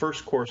my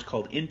first course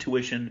called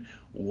Intuition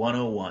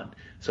 101.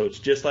 So it's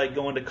just like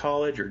going to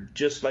college or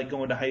just like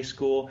going to high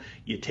school.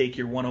 You take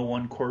your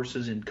 101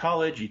 courses in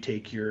college. You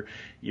take your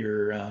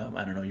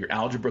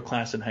algebra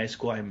class in high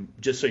school. I'm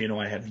just so you know,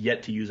 I have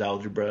yet to use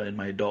algebra in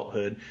my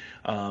adulthood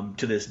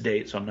to this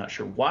date. So I'm not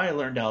sure why I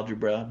learned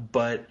algebra,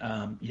 but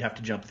you have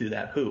to jump through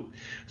that hoop.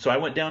 So I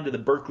went down to the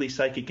Berkeley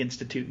Psychic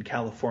Institute in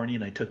California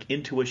and I took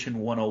Intuition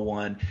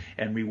 101,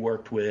 and we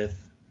worked with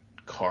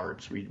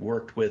cards. We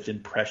worked with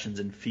impressions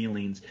and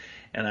feelings.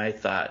 And I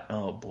thought,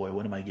 oh boy,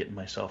 what am I getting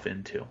myself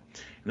into?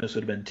 And this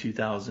would have been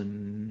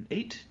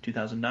 2008,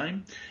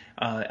 2009,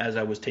 as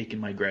I was taking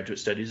my graduate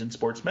studies in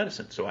sports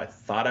medicine. So I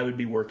thought I would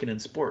be working in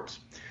sports.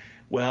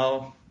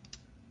 Well,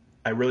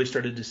 I really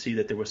started to see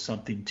that there was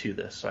something to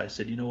this. So I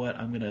said, you know what,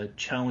 I'm going to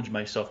challenge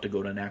myself to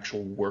go to an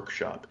actual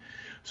workshop.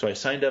 So I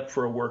signed up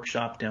for a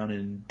workshop down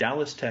in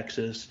Dallas,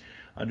 Texas,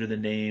 under the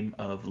name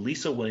of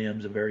Lisa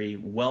Williams, a very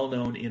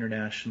well-known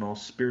international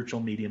spiritual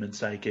medium and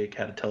psychic,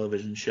 had a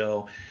television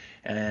show.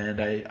 And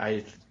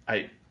I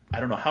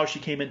don't know how she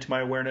came into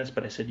my awareness,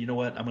 but I said, you know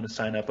what, I'm going to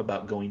sign up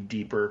about going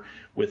deeper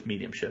with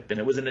mediumship. And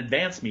it was an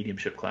advanced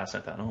mediumship class. I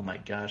thought, oh my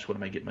gosh, what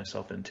am I getting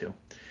myself into?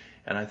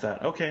 And I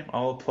thought, okay,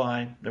 I'll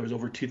apply. There was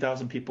over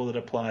 2,000 people that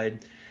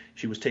applied.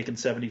 She was taking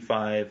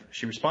 75.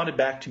 She responded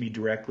back to me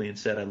directly and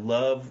said, I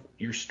love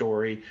your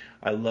story.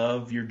 I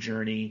love your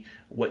journey,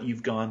 what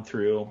you've gone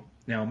through.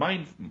 Now,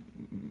 mine,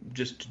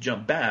 just to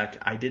jump back,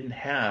 I didn't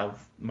have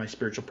my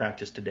spiritual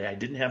practice today. I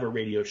didn't have a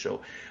radio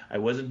show. I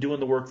wasn't doing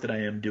the work that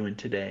I am doing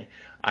today.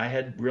 I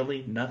had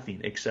really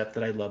nothing except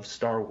that I loved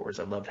Star Wars.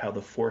 I loved how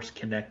the Force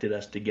connected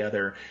us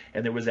together.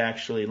 And there was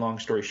actually, long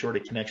story short, a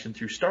connection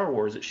through Star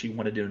Wars that she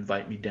wanted to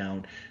invite me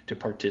down to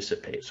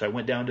participate. So I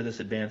went down to this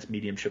advanced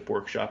mediumship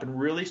workshop and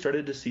really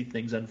started to see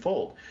things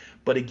unfold.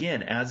 But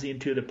again, as the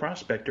intuitive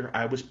prospector,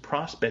 I was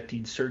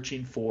prospecting,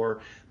 searching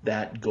for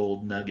that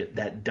gold nugget,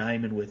 that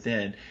diamond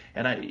within.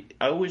 And I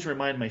always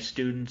remind my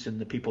students and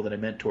the people that I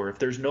mentor, if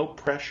there's no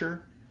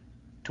pressure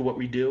to what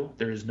we do,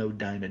 there is no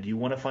diamond. You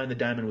want to find the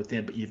diamond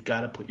within, but you've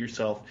got to put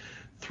yourself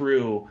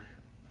through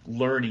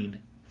learning,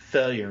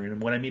 failure.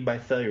 And what I mean by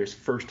failure is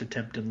first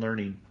attempt in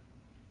learning.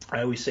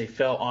 I always say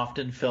fail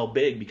often, fail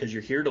big, because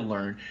you're here to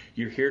learn,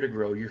 you're here to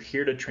grow, you're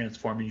here to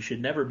transform, and you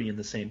should never be in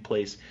the same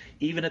place.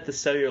 Even at the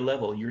cellular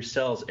level, your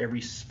cells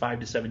every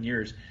 5 to 7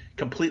 years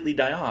completely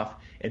die off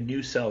and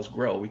new cells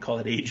grow. We call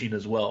it aging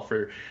as well.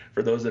 For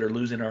those that are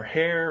losing our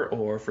hair,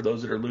 or for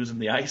those that are losing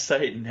the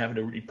eyesight and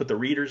having to put the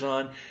readers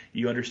on,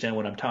 you understand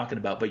what I'm talking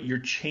about. But you're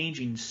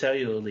changing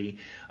cellularly.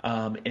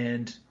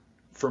 And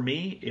for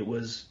me, it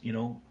was,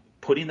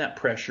 putting that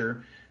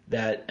pressure,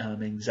 that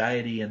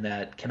anxiety, and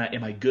that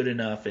am I good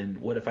enough, and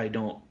what if I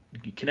don't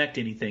connect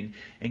anything,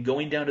 and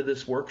going down to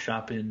this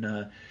workshop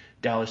in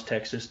Dallas,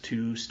 Texas,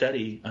 to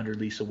study under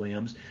Lisa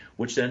Williams,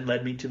 which then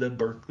led me to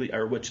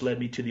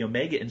the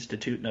Omega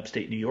Institute in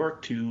upstate New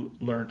York to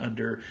learn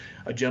under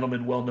a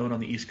gentleman well known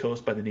on the East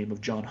Coast by the name of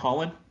John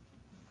Holland,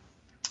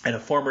 and a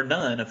former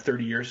nun of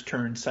 30 years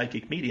turned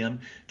psychic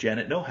medium,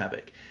 Janet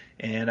Nohavik.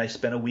 And I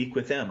spent a week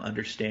with them,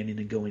 understanding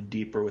and going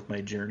deeper with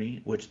my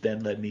journey, which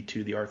then led me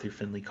to the Arthur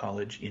Findlay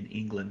College in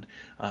England,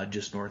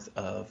 just north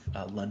of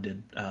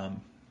London,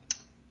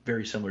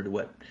 very similar to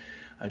what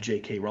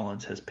J.K. Rowling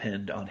has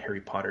penned on Harry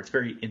Potter. It's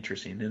very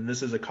interesting. And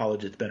this is a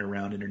college that's been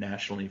around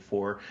internationally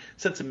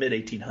since the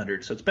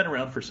mid-1800s. So it's been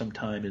around for some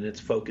time, and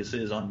its focus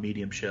is on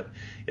mediumship.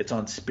 It's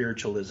on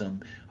spiritualism,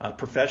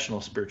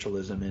 professional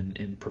spiritualism,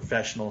 and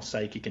professional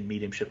psychic and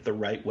mediumship the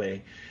right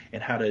way,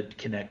 and how to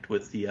connect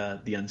with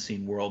the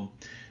unseen world.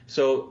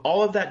 So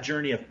all of that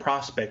journey of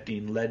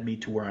prospecting led me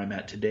to where I'm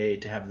at today,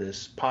 to have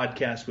this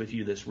podcast with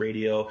you, this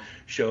radio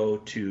show,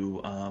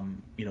 to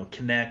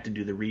connect and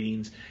do the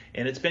readings.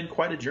 And it's been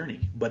quite a journey.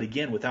 But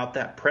again, without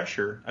that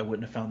pressure, I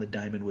wouldn't have found the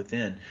diamond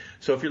within.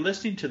 So if you're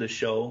listening to the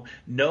show,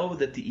 know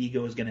that the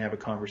ego is going to have a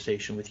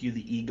conversation with you,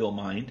 the ego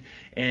mind.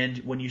 And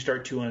when you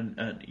start to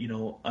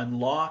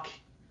unlock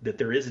that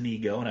there is an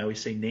ego, and I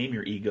always say name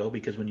your ego,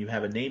 because when you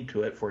have a name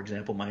to it, for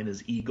example, mine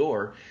is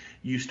Igor,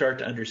 you start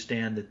to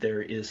understand that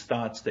there is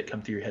thoughts that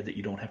come through your head that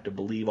you don't have to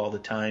believe all the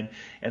time,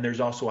 and there's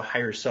also a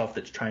higher self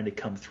that's trying to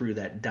come through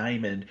that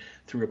diamond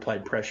through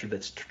applied pressure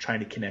that's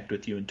trying to connect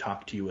with you and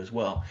talk to you as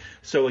well.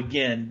 So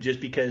again, just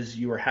because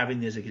you are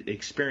having these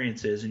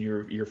experiences and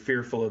you're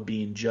fearful of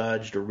being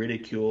judged or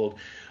ridiculed,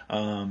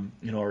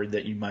 or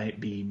that you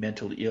might be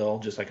mentally ill,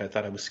 just like I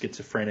thought I was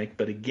schizophrenic.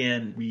 But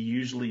again, we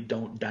usually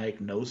don't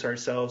diagnose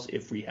ourselves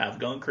if we have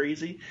gone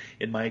crazy.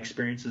 In my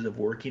experiences of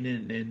working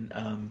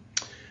in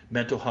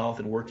mental health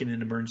and working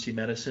in emergency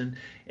medicine,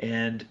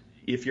 and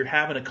if you're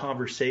having a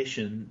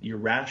conversation, you're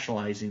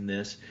rationalizing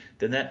this,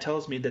 then that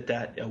tells me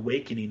that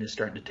awakening is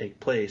starting to take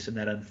place, and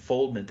that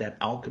unfoldment, that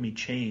alchemy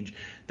change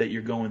that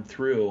you're going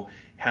through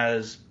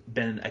has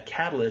been a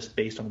catalyst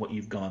based on what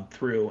you've gone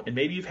through. And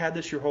maybe you've had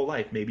this your whole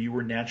life. Maybe you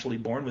were naturally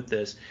born with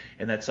this,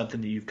 and that's something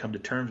that you've come to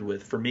terms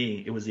with. For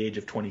me, it was the age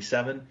of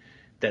 27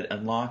 that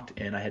unlocked,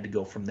 and I had to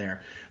go from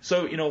there.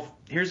 So,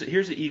 here's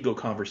the ego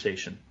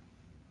conversation.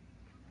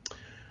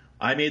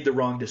 I made the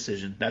wrong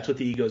decision. That's what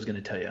the ego is going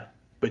to tell you.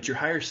 But your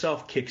higher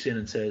self kicks in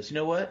and says, you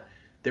know what?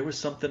 There was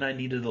something I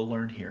needed to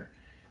learn here.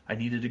 I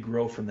needed to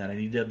grow from that. I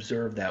needed to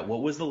observe that.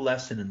 What was the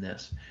lesson in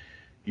this?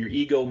 Your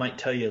ego might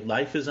tell you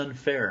life is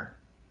unfair.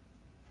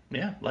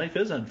 Yeah, life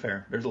is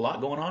unfair. There's a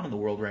lot going on in the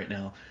world right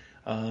now.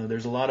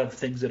 There's a lot of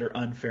things that are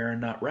unfair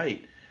and not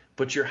right.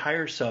 But your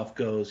higher self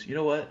goes, you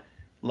know what?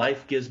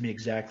 Life gives me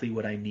exactly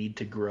what I need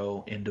to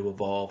grow and to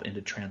evolve and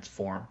to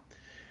transform.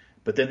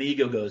 But then the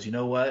ego goes, you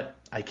know what?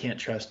 I can't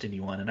trust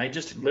anyone. And I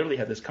just literally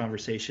had this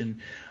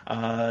conversation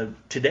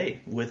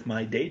today with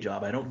my day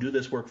job. I don't do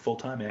this work full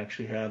time. I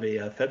actually have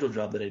a federal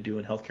job that I do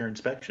in healthcare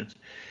inspections.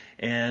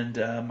 And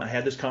I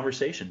had this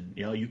conversation.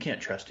 You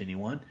can't trust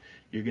anyone.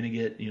 You're going to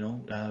get,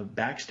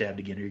 backstabbed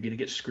again, or you're going to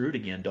get screwed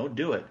again. Don't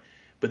do it.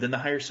 But then the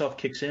higher self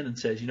kicks in and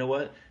says, you know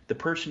what? The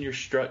person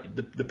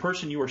the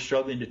person you are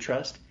struggling to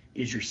trust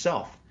is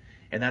yourself.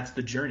 And that's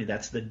the journey.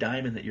 That's the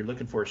diamond that you're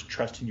looking for, is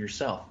trusting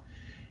yourself.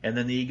 And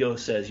then the ego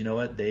says, you know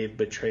what? They've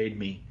betrayed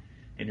me.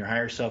 And your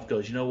higher self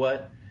goes, you know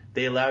what?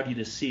 They allowed you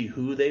to see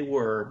who they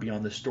were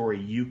beyond the story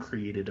you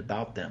created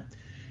about them.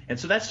 And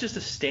so that's just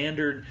a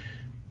standard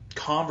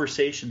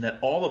conversation that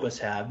all of us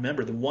have.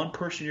 Remember, the one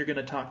person you're going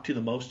to talk to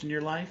the most in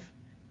your life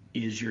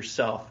is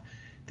yourself,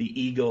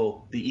 the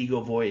ego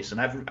voice.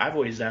 And I've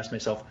always asked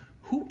myself,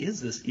 who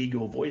is this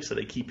ego voice that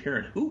I keep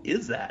hearing? Who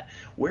is that?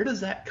 Where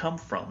does that come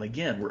from?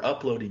 Again, we're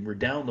uploading, we're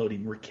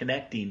downloading, we're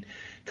connecting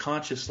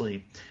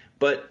consciously.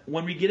 But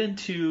when we get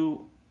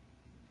into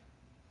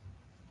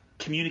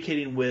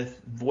communicating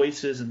with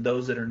voices and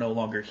those that are no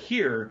longer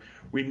here,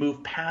 we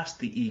move past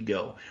the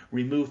ego,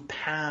 we move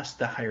past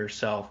the higher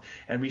self,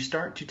 and we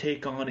start to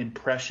take on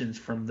impressions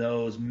from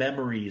those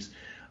memories.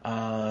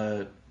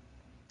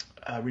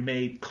 We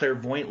may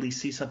clairvoyantly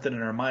see something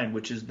in our mind,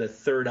 which is the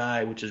third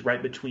eye, which is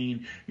right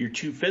between your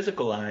two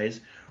physical eyes,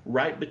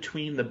 right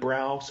between the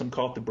brow. Some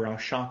call it the brow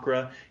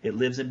chakra. It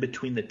lives in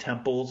between the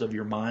temples of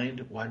your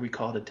mind. Why do we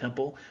call it a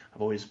temple?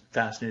 I've always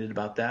fascinated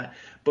about that.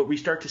 But we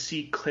start to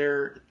see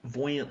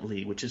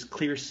clairvoyantly, which is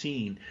clear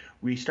seeing.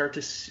 We start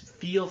to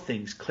feel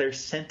things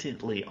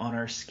clairsentiently on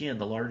our skin.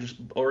 The largest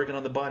organ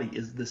on the body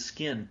is the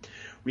skin.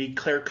 We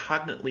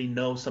claircognitely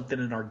know something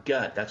in our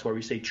gut. That's why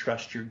we say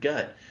trust your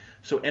gut.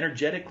 So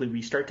energetically,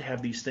 we start to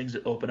have these things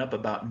that open up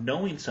about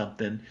knowing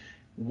something.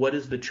 What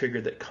is the trigger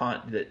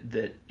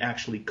that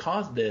actually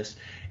caused this?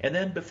 And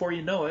then before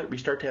you know it, we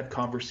start to have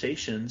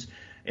conversations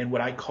and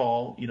what I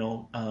call,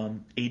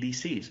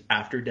 ADCs,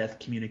 after-death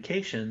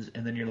communications.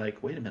 And then you're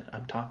like, wait a minute,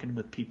 I'm talking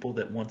with people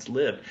that once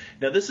lived.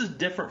 Now, this is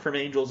different from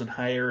angels and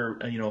higher,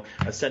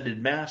 ascended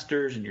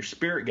masters and your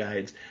spirit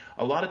guides.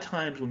 A lot of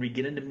times when we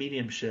get into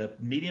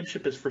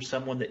mediumship is for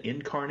someone that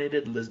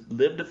incarnated,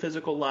 lived a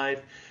physical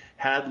life,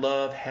 had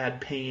love, had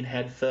pain,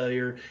 had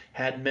failure,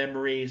 had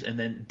memories, and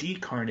then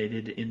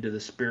decarnated into the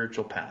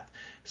spiritual path.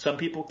 Some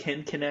people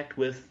can connect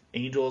with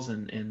angels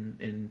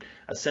and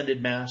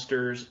ascended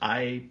masters.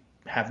 I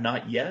have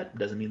not yet.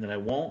 Doesn't mean that I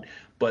won't.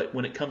 But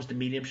when it comes to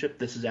mediumship,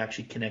 this is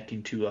actually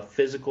connecting to a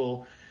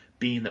physical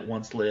being that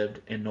once lived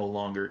and no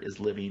longer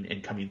is living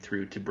and coming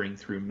through to bring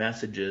through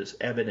messages,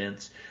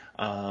 evidence,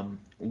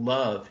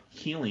 love,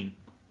 healing.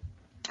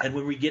 And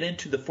when we get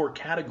into the 4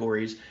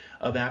 categories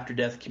of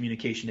after-death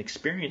communication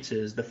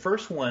experiences, the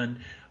first one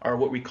are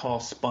what we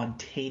call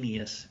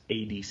spontaneous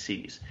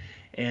ADCs.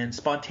 And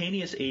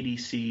spontaneous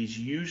ADCs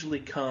usually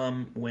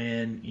come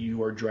when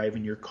you are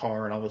driving your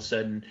car and all of a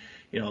sudden,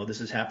 this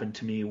has happened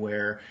to me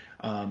where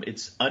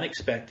it's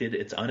unexpected,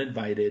 it's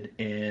uninvited,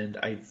 and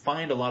I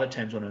find a lot of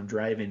times when I'm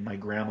driving, my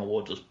grandma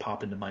will just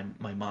pop into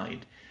my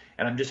mind.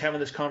 And I'm just having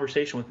this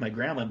conversation with my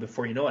grandma, and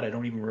before you know it, I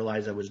don't even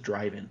realize I was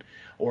driving.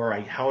 Or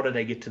how did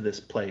I get to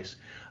this place?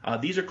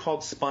 These are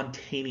called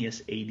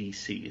spontaneous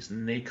ADCs,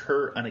 and they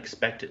occur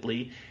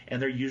unexpectedly, and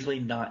they're usually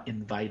not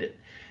invited.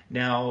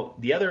 Now,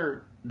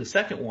 the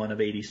second one of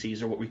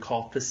ADCs are what we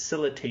call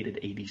facilitated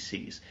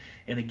ADCs.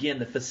 And again,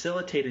 the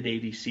facilitated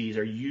ADCs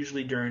are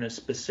usually during a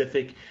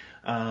specific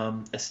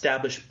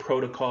established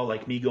protocol,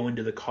 like me going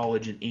to the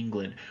college in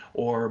England,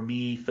 or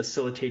me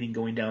facilitating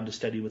going down to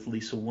study with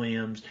Lisa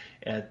Williams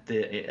at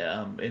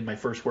in my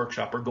first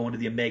workshop, or going to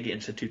the Omega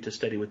Institute to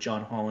study with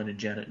John Holland and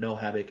Janet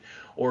Nohavik,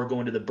 or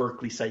going to the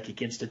Berkeley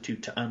Psychic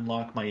Institute to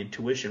unlock my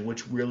intuition,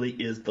 which really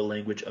is the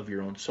language of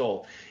your own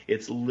soul.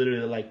 It's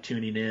literally like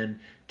tuning in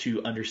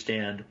to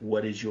understand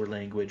what is your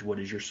language, what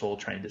is your soul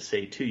trying to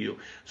say to you.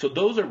 So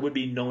those would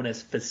be known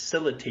as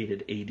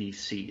facilitated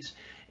ADCs.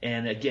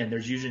 And again,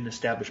 there's usually an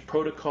established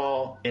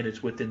protocol, and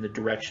it's within the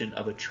direction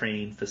of a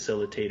trained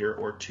facilitator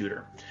or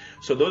tutor.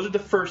 So those are the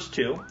first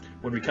 2.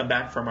 When we come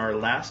back from our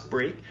last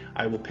break,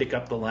 I will pick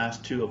up the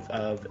last 2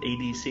 of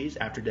ADCs,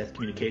 after-death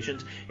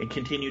communications, and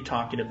continue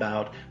talking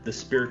about the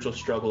spiritual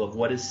struggle of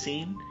what is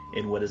seen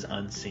and what is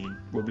unseen.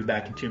 We'll be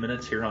back in 2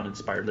 minutes here on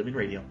Inspired Living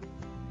Radio.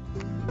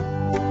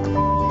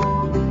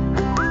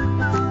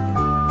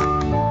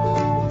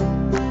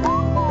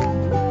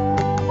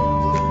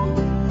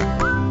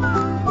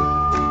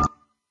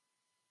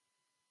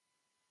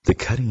 The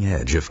cutting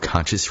edge of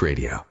conscious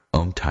radio,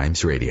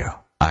 OMTimes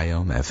Radio,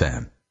 IOM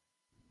FM.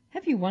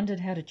 Have you wondered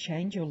how to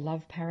change your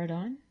love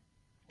paradigm?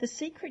 The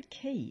secret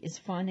key is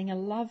finding a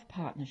love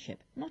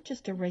partnership, not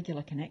just a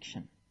regular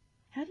connection.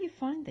 How do you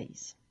find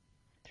these?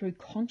 Through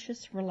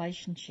conscious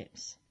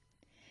relationships.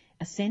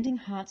 Ascending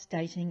Hearts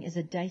Dating is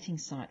a dating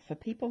site for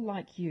people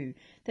like you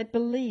that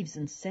believes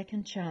in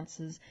second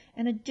chances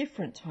and a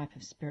different type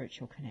of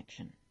spiritual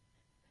connection.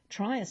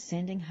 Try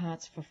Ascending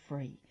Hearts for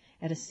free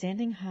at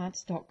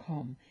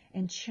ascendinghearts.com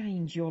and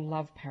change your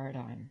love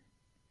paradigm.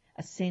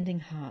 Ascending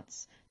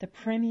Hearts, the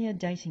premier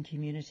dating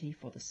community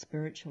for the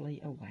spiritually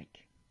awake.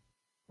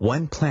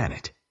 One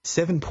planet,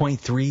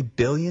 7.3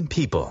 billion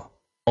people,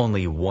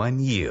 only one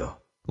you.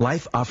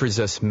 Life offers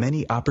us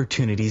many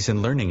opportunities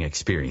and learning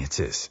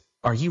experiences.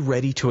 Are you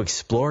ready to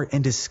explore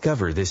and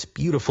discover this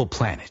beautiful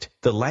planet,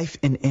 the life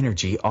and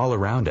energy all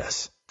around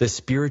us, the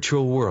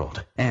spiritual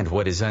world, and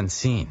what is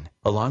unseen,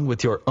 along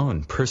with your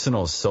own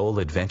personal soul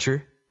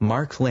adventure?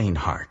 Marc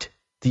Lainhart,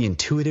 the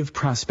intuitive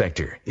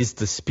prospector, is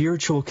the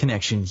spiritual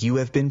connection you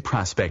have been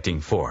prospecting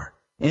for.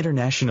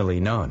 Internationally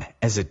known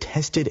as a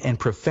tested and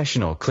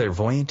professional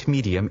clairvoyant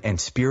medium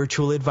and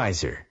spiritual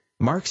advisor,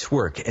 Marc's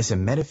work as a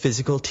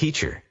metaphysical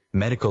teacher,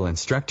 medical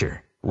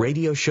instructor,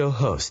 radio show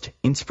host,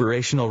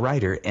 inspirational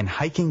writer, and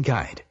hiking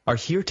guide are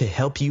here to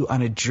help you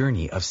on a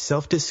journey of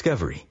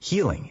self-discovery,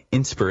 healing,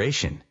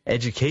 inspiration,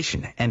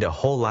 education, and a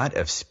whole lot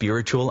of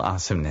spiritual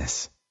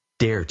awesomeness.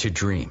 Dare to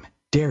dream.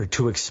 Dare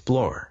to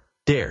explore.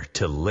 Dare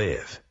to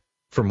live.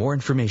 For more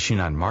information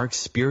on Mark's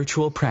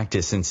spiritual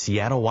practice in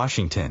Seattle,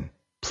 Washington,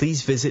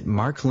 please visit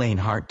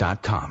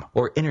marclainhart.com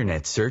or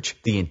internet search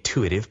The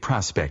Intuitive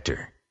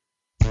Prospector.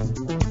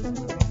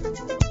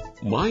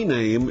 My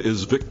name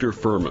is Victor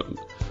Furman.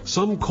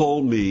 Some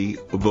call me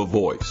the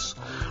Voice.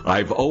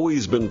 I've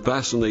always been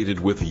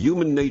fascinated with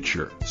human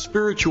nature,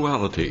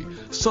 spirituality,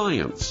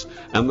 science,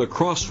 and the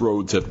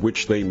crossroads at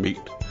which they meet.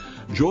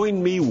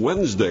 Join me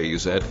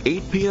Wednesdays at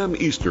 8 p.m.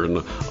 Eastern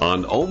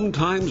on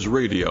OMTimes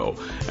Radio,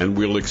 and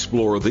we'll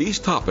explore these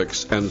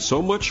topics and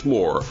so much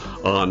more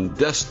on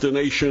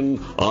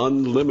Destination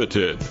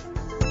Unlimited.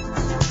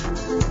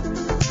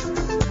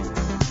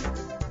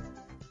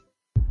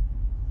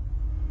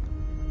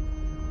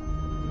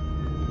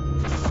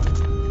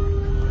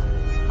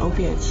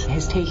 Opiates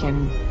has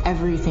taken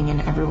everything and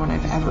everyone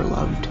I've ever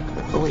loved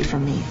away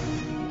from me.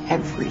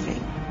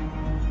 Everything.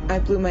 I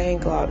blew my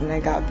ankle out and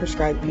I got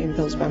prescribed pain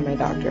pills by my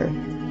doctor.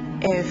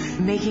 If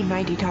making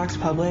my detox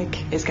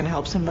public is going to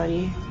help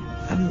somebody,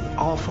 I'm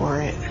all for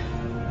it.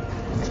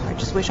 I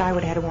just wish I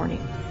would have had a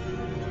warning.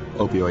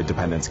 Opioid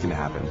dependence can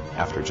happen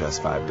after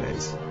just 5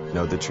 days.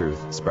 Know the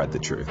truth, spread the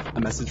truth. A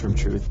message from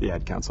Truth, the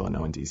Ad Council, and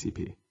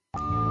ONDCP.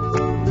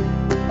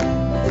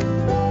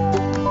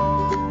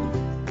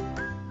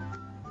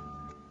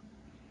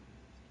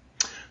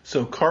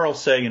 So Carl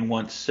Sagan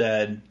once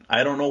said,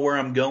 "I don't know where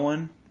I'm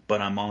going,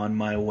 but I'm on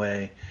my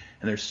way."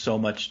 And there's so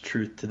much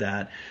truth to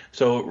that.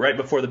 So right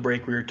before the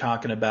break, we were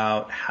talking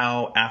about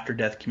how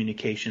after-death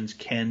communications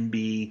can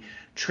be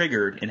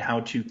triggered and how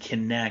to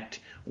connect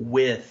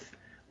with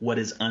what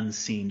is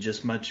unseen,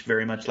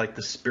 very much like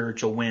the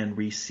spiritual wind.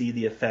 We see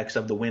the effects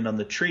of the wind on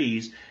the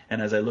trees,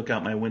 and as I look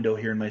out my window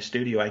here in my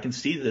studio, I can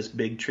see this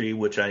big tree,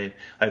 which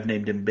I've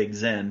named him Big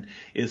Zen,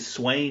 is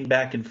swaying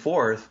back and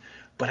forth,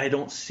 but I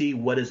don't see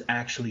what is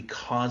actually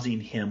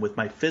causing him with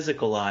my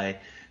physical eye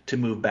to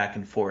move back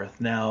and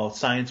forth. Now,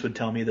 science would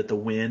tell me that the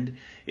wind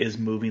is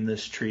moving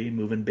this tree,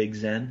 moving Big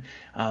Zen,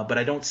 but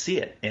I don't see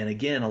it. And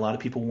again, a lot of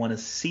people want to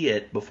see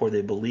it before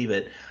they believe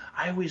it.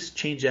 I always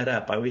change that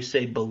up. I always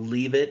say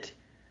believe it,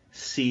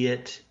 see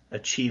it,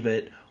 achieve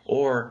it,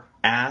 or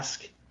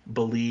ask,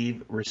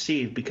 believe,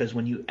 receive. Because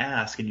when you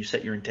ask and you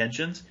set your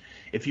intentions,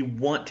 if you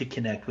want to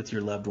connect with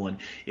your loved one,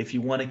 if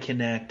you want to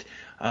connect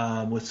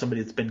with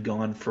somebody that's been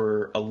gone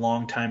for a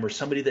long time or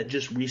somebody that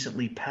just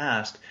recently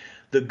passed,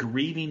 the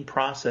grieving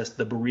process,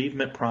 the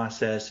bereavement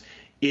process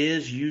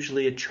is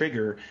usually a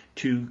trigger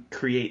to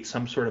create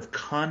some sort of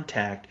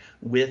contact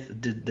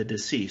with the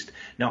deceased.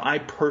 Now, I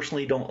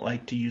personally don't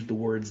like to use the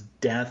words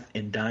death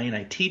and dying.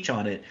 I teach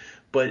on it,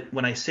 but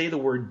when I say the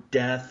word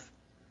death,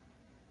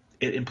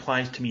 it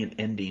implies to me an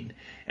ending.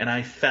 And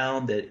I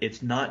found that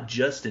it's not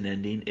just an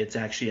ending, it's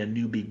actually a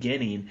new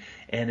beginning,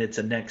 and it's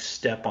a next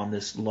step on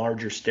this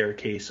larger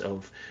staircase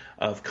of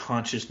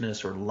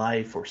consciousness or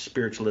life or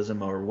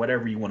spiritualism or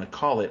whatever you want to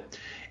call it.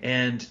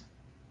 And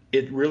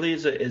it really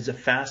is a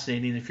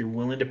fascinating, if you're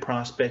willing to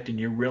prospect and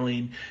you're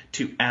willing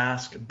to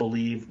ask,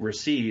 believe,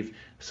 receive,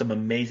 some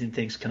amazing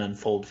things can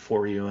unfold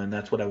for you. And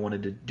that's what I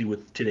wanted to do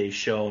with today's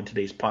show and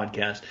today's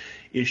podcast,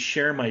 is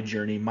share my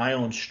journey, my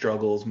own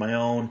struggles, my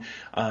own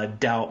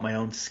doubt, my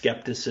own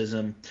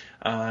skepticism.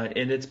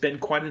 And it's been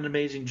quite an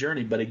amazing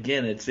journey. But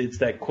again, it's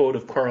that quote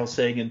of Carl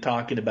Sagan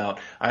talking about,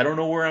 I don't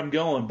know where I'm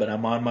going, but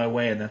I'm on my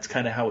way. And that's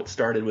kind of how it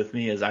started with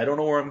me, is I don't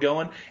know where I'm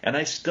going, and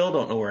I still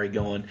don't know where I'm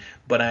going,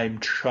 but I'm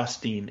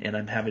trusting and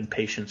I'm having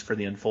patience for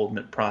the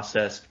unfoldment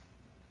process.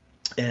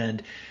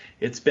 And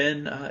it's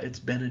been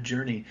a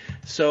journey.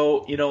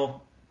 So,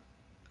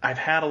 I've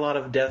had a lot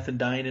of death and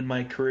dying in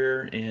my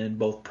career, and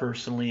both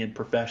personally and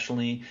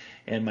professionally,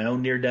 and my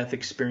own near-death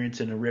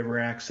experience in a river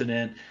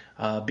accident,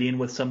 being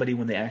with somebody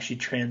when they actually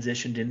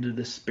transitioned into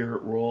the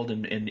spirit world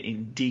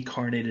and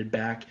decarnated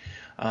back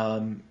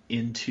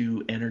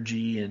into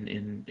energy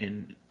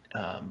and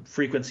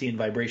frequency and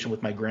vibration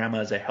with my grandma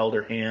as I held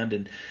her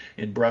hand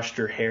and brushed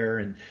her hair.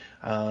 And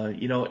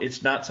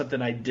it's not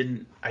something I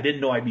didn't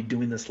know I'd be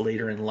doing this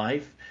later in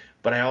life.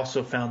 But I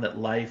also found that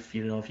life, if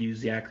you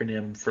use the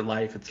acronym for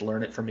life, it's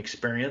learn it from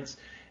experience.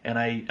 And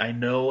I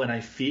know and I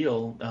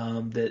feel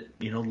that,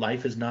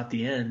 life is not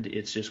the end.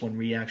 It's just when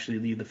we actually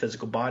leave the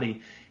physical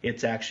body,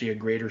 it's actually a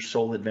greater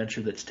soul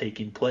adventure that's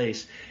taking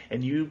place.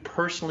 And you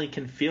personally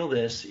can feel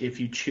this if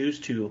you choose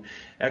to.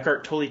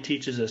 Eckhart Tolle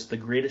teaches us the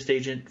greatest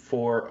agent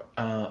for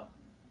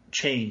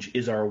change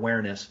is our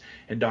awareness.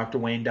 And Dr.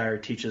 Wayne Dyer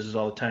teaches us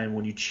all the time,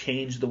 when you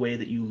change the way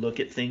that you look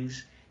at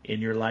things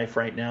in your life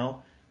right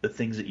now, the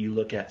things that you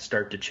look at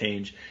start to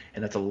change.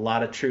 And that's a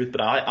lot of truth.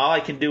 But all I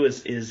can do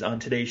is on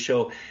today's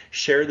show,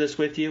 share this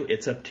with you.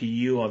 It's up to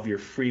you, of your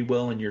free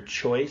will and your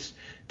choice,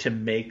 to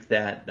make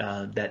that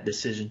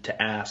decision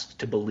to ask,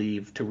 to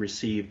believe, to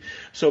receive.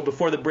 So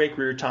before the break,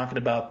 we were talking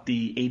about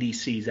the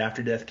ADCs,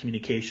 after-death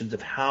communications,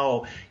 of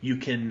how you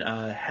can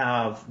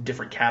have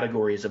different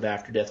categories of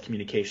after-death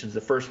communications.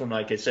 The first one,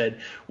 like I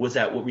said, was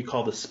at what we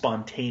call the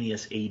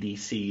spontaneous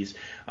ADCs.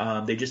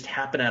 They just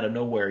happen out of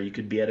nowhere. You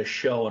could be at a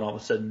show and all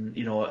of a sudden,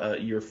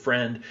 your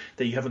friend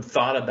that you haven't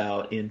thought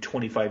about in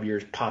 25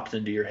 years pops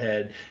into your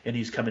head, and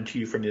he's coming to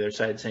you from the other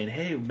side saying,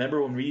 hey,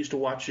 remember when we used to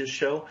watch this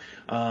show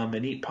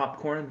and eat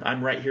popcorn?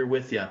 I'm right here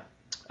with you.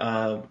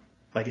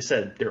 Like I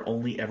said, they're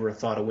only ever a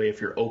thought away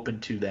if you're open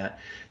to that.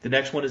 The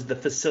next one is the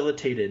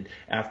facilitated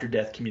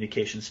after-death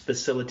communications,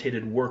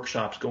 facilitated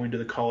workshops, going to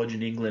the college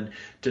in England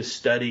to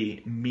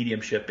study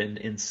mediumship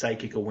and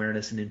psychic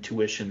awareness and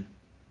intuition.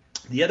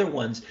 The other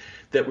ones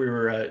that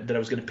I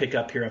was going to pick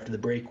up here after the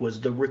break was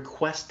the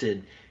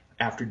requested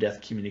after-death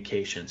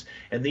communications.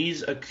 And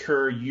these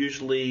occur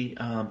usually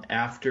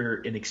after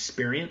an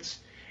experience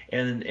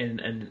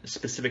and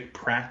specific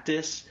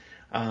practice.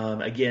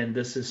 Again,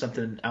 this is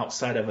something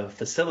outside of a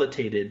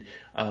facilitated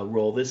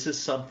role. This is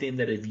something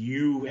that if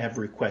you have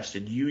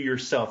requested, you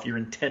yourself, your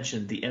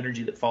intention, the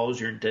energy that follows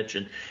your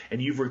intention,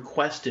 and you've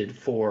requested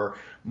for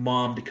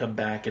mom to come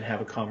back and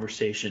have a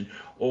conversation.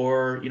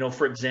 Or,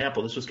 for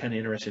example, this was kind of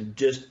interesting.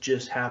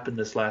 Just happened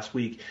this last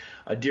week.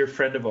 A dear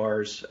friend of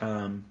ours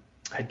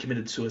had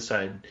committed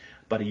suicide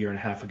about a year and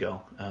a half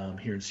ago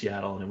here in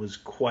Seattle, and it was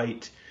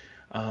quite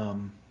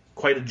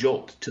a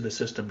jolt to the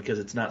system because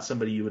it's not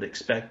somebody you would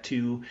expect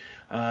to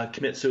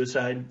commit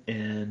suicide.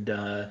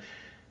 And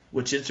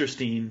what's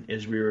interesting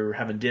is we were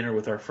having dinner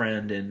with our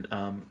friend,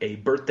 and a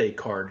birthday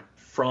card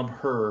from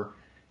her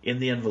in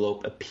the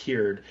envelope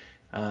appeared.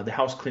 The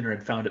house cleaner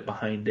had found it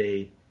behind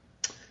a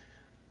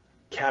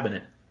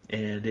cabinet,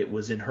 and it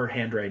was in her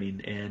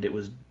handwriting, and it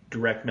was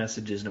direct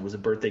messages, and it was a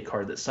birthday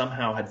card that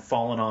somehow had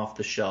fallen off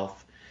the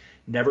shelf,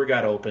 never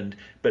got opened,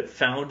 but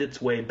found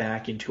its way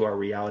back into our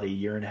reality a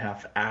year and a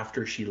half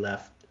after she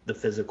left the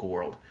physical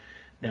world.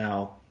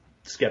 Now,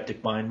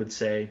 skeptic mind would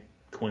say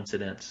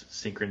coincidence,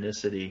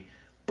 synchronicity,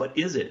 but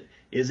is it?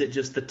 Is it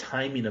just the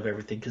timing of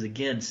everything? Because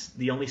again,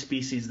 the only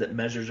species that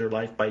measures their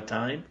life by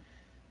time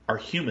are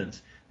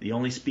humans. The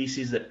only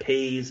species that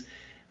pays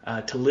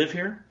to live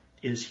here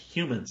is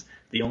humans.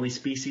 The only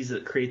species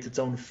that creates its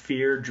own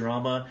fear,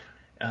 drama,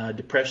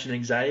 depression,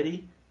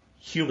 anxiety,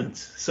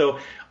 humans. So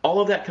all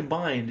of that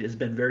combined has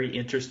been very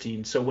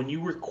interesting. So when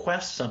you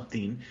request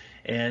something,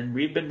 and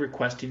we've been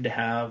requesting to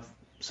have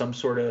some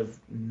sort of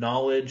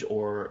knowledge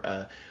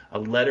or a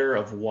letter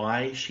of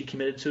why she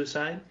committed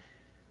suicide,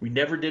 we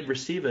never did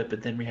receive it,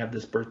 but then we have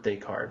this birthday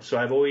card. So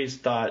I've always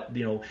thought,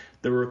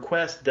 the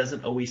request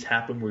doesn't always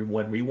happen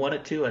when we want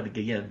it to. And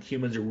again,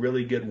 humans are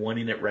really good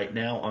wanting it right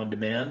now on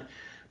demand,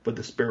 but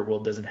the spirit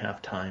world doesn't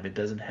have time. It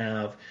doesn't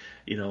have,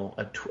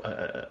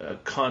 a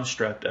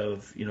construct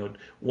of,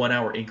 1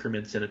 hour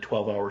increments in a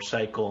 12-hour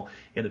cycle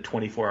in a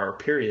 24-hour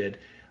period.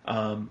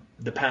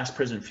 The past,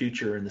 present,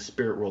 future in the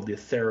spirit world, the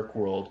etheric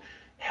world,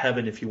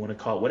 heaven, if you want to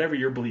call it, whatever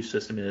your belief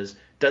system is,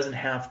 doesn't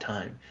have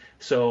time.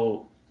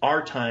 So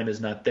our time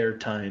is not their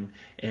time.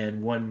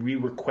 And when we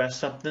request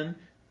something,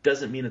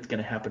 doesn't mean it's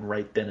going to happen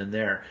right then and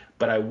there.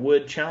 But I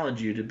would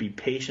challenge you to be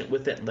patient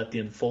with it and let the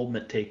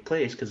unfoldment take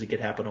place, because it could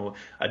happen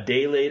a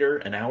day later,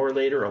 an hour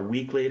later, a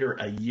week later,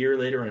 a year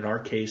later, in our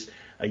case,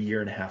 a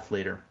year and a half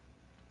later.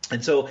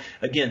 And so,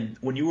 again,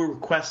 when you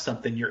request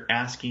something, you're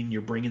asking,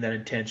 you're bringing that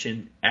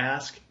intention.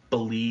 Ask,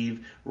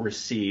 believe,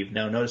 receive.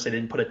 Now, notice I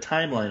didn't put a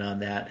timeline on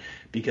that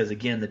because,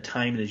 again, the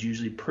timing is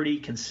usually pretty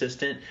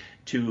consistent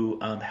to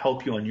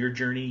help you on your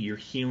journey, your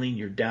healing,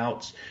 your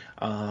doubts,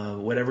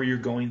 whatever you're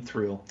going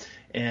through.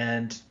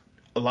 And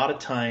a lot of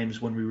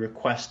times when we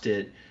request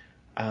it,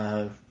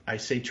 I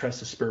say trust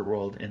the spirit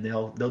world, and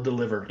they'll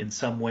deliver in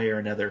some way or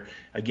another.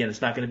 Again,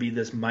 it's not going to be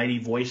this mighty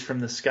voice from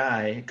the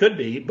sky. It could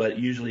be, but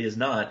usually is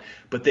not.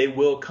 But they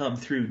will come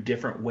through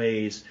different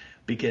ways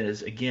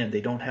because, again,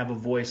 they don't have a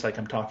voice like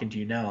I'm talking to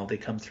you now. They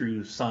come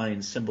through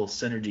signs, symbols,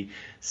 synergy,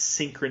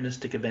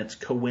 synchronistic events,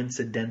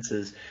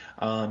 coincidences.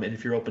 And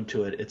if you're open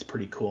to it, it's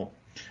pretty cool.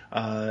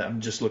 I'm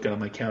just looking on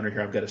my counter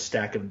here. I've got a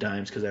stack of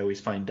dimes because I always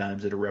find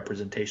dimes that are a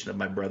representation of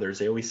my brothers.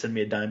 They always send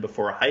me a dime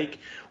before a hike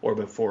or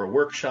before a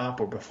workshop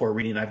or before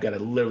reading. I've got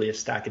literally a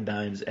stack of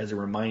dimes as a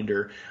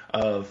reminder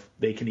of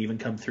they can even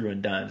come through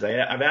in dimes.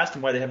 I've asked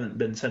them why they haven't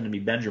been sending me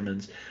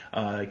Benjamins.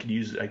 I could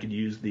use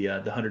the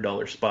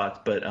 $100 spots,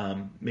 but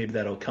maybe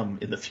that'll come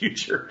in the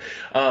future.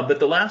 But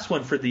the last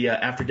one for the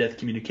after-death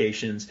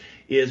communications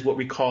is what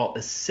we call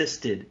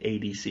assisted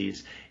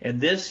ADCs. And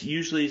this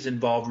usually is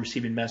involved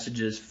receiving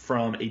messages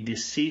from a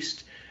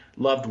deceased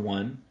loved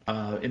one.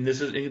 And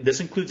this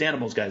includes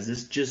animals, guys.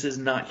 This just is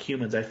not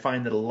humans. I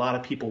find that a lot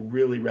of people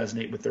really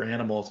resonate with their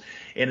animals.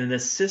 And an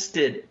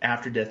assisted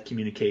after-death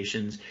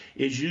communications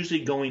is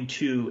usually going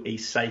to a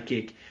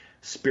psychic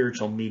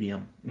spiritual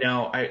medium.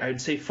 Now,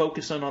 I'd say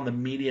focus on the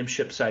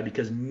mediumship side,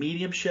 because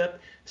mediumship,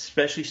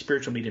 especially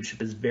spiritual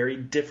mediumship, is very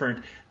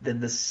different than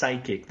the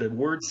psychic. The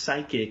word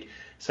psychic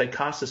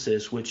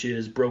psychosis, which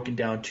is broken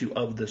down to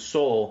of the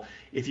soul.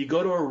 If you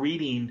go to a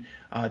reading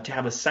to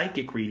have a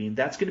psychic reading,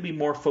 that's going to be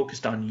more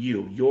focused on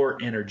you, your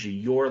energy,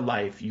 your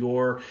life,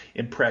 your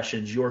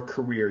impressions, your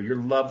career, your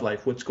love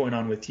life, what's going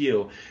on with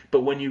you.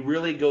 But when you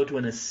really go to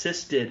an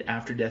assisted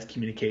after-death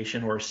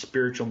communication or a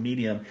spiritual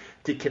medium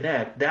to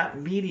connect, that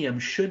medium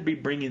should be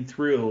bringing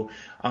through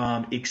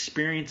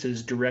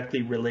experiences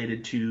directly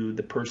related to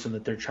the person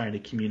that they're trying to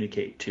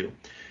communicate to.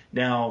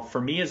 Now, for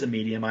me as a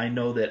medium, I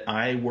know that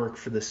I work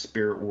for the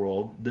spirit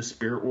world. The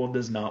spirit world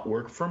does not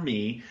work for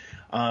me,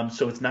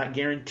 so it's not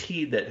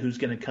guaranteed that who's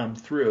going to come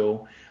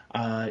through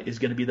is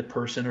going to be the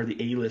person or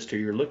the A-lister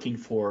you're looking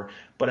for.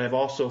 But I've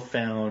also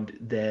found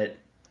that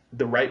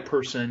the right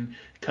person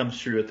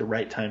comes through at the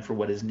right time for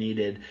what is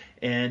needed.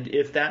 And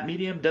if that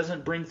medium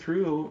doesn't bring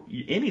through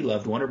any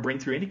loved one or bring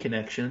through any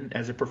connection,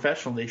 as a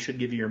professional, they should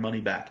give you your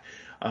money back.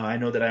 I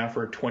know that I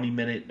offer a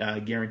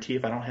 20-minute guarantee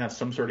if I don't have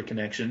some sort of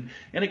connection.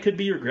 And it could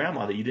be your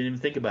grandma that you didn't even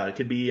think about. It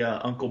could be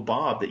Uncle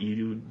Bob that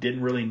you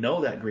didn't really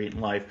know that great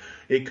in life.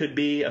 It could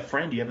be a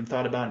friend you haven't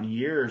thought about in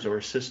years, or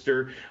a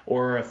sister,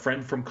 or a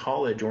friend from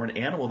college, or an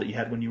animal that you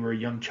had when you were a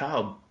young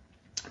child.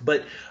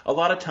 But a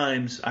lot of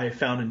times I have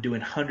found in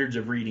doing hundreds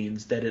of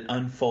readings that it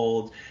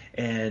unfolds,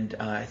 and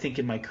I think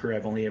in my career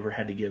I've only ever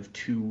had to give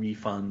 2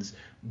 refunds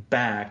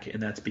back,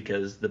 and that's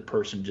because the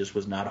person just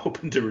was not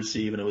open to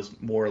receive, and it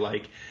was more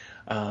like,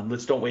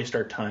 let's don't waste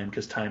our time,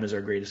 because time is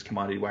our greatest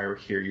commodity while we're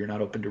here. You're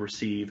not open to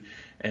receive,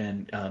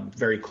 and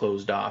very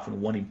closed off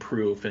and wanting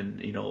proof.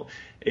 And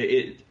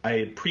I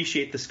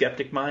appreciate the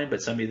skeptic mind,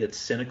 but somebody that's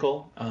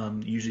cynical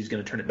usually is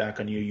going to turn it back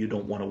on you. You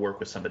don't want to work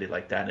with somebody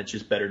like that. And it's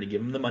just better to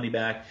give them the money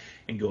back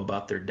and go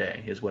about their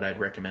day, is what I'd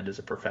recommend as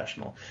a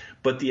professional.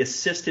 But the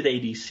assisted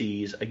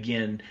ADCs,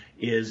 again,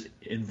 is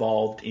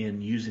involved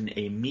in using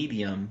a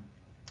medium.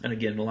 And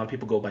again, a lot of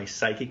people go by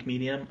psychic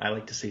medium. I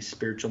like to say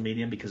spiritual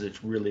medium, because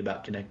it's really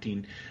about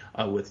connecting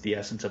with the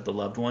essence of the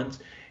loved ones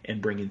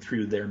and bringing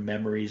through their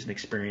memories and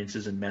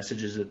experiences and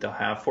messages that they'll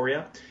have for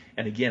you.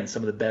 And again,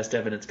 some of the best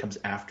evidence comes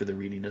after the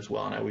reading as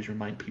well. And I always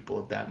remind people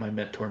of that. My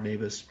mentor,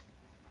 Mavis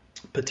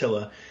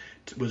Patilla,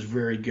 was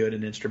very good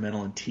and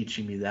instrumental in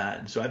teaching me that.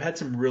 And so I've had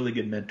some really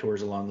good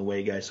mentors along the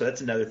way, guys. So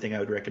that's another thing I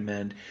would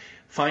recommend.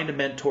 Find a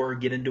mentor,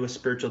 get into a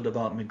spiritual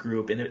development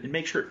group, and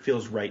make sure it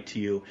feels right to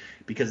you,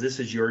 because this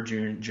is your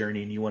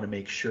journey, and you want to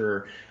make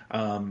sure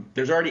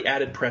there's already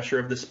added pressure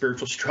of the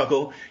spiritual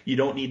struggle. You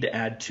don't need to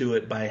add to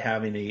it by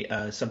having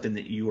something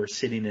that you are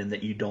sitting in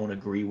that you don't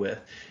agree with.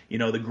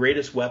 The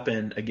greatest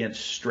weapon against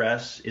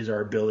stress is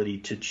our ability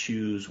to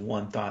choose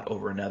one thought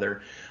over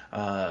another.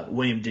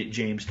 William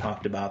James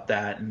talked about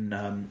that, and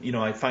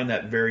I find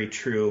that very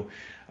true.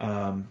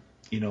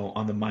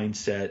 On the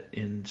mindset.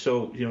 And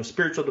so,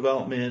 spiritual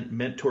development,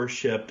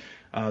 mentorship,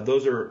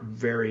 those are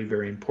very,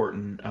 very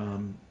important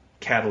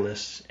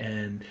catalysts,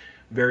 and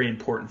very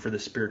important for the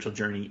spiritual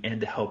journey, and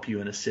to help you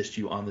and assist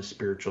you on the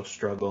spiritual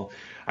struggle.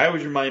 I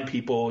always remind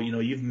people,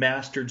 you've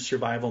mastered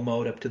survival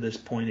mode up to this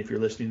point. If you're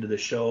listening to the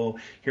show,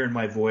 hearing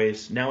my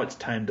voice, now it's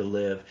time to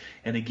live.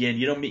 And again,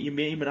 you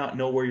may even not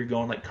know where you're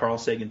going, like Carl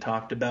Sagan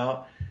talked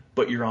about,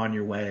 but you're on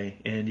your way.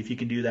 And if you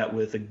can do that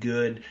with a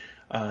good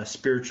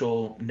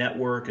spiritual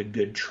network, a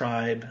good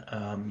tribe.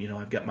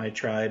 I've got my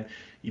tribe.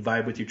 You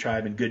vibe with your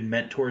tribe, and good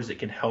mentors that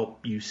can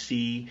help you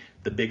see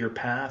the bigger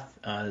path,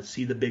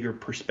 see the bigger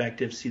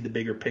perspective, see the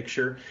bigger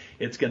picture.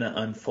 It's going to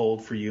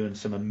unfold for you in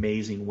some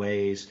amazing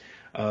ways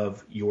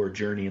of your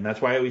journey. And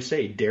that's why I always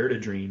say, dare to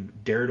dream,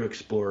 dare to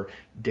explore,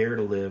 dare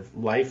to live.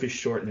 Life is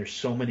short, and there's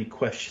so many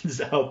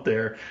questions out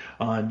there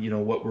on,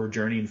 what we're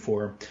journeying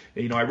for.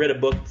 I read a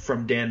book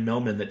from Dan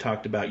Millman that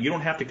talked about, you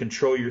don't have to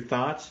control your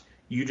thoughts.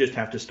 You just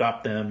have to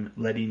stop them,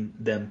 letting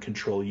them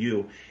control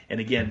you. And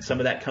again,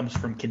 some of that comes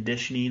from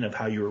conditioning of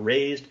how you were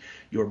raised,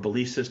 your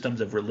belief systems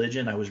of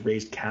religion. I was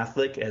raised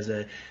Catholic as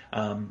a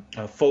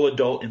full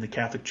adult in the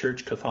Catholic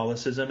Church,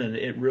 Catholicism, and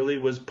it really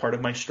was part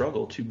of my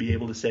struggle to be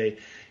able to say,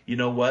 you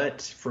know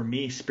what, for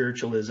me,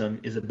 spiritualism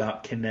is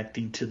about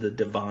connecting to the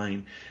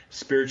divine.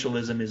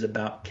 Spiritualism is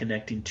about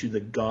connecting to the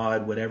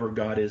God, whatever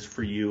God is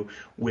for you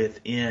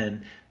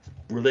within.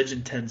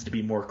 Religion tends to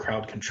be more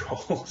crowd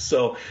control.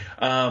 So,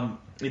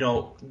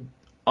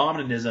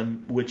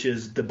 omnism, which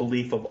is the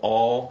belief of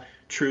all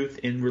truth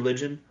in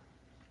religion,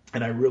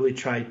 and I really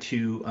try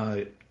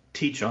to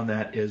teach on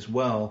that as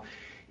well,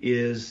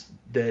 is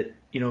that,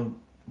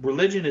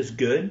 religion is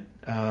good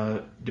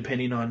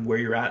depending on where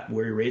you're at,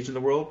 where you're raised in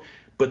the world,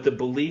 but the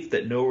belief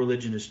that no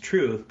religion is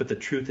truth, but the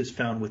truth is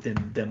found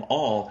within them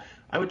all,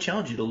 I would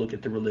challenge you to look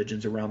at the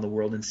religions around the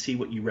world and see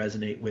what you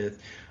resonate with.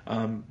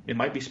 It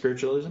might be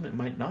spiritualism, it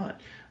might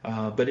not.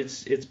 But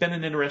it's been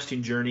an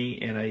interesting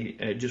journey, and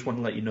I just want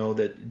to let you know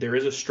that there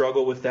is a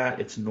struggle with that.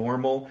 It's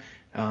normal.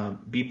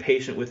 Be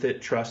patient with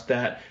it. Trust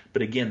that.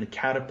 But again, the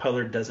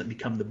caterpillar doesn't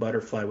become the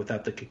butterfly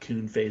without the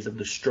cocoon phase of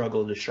the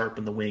struggle to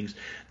sharpen the wings.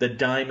 The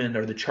diamond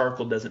or the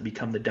charcoal doesn't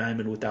become the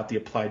diamond without the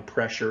applied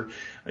pressure.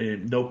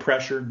 No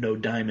pressure, no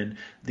diamond.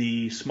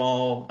 The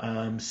small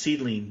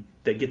seedling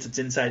that gets its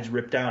insides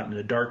ripped out in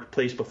a dark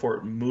place before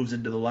it moves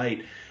into the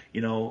light,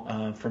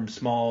 From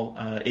small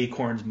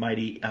acorns,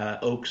 mighty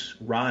oaks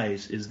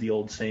rise is the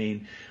old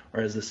saying,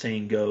 or as the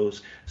saying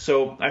goes.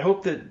 So I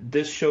hope that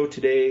this show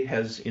today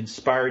has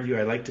inspired you.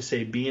 I like to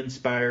say be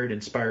inspired,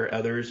 inspire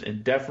others,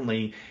 and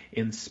definitely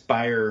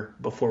inspire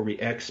before we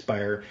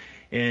expire.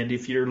 And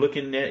if you're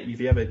if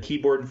you have a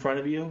keyboard in front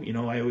of you,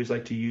 I always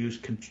like to use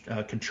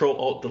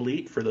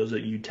Control-Alt-Delete for those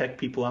of you tech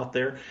people out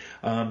there.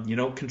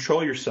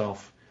 Control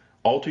yourself,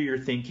 alter your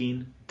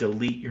thinking,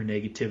 delete your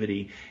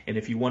negativity. And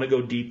if you want to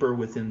go deeper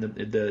within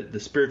the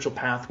spiritual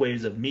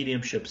pathways of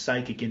mediumship,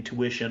 psychic,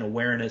 intuition,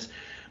 awareness,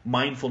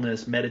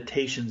 mindfulness,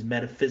 meditations,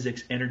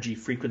 metaphysics, energy,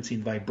 frequency,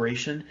 and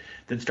vibration,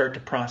 then start to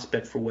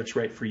prospect for what's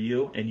right for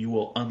you, and you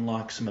will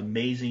unlock some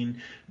amazing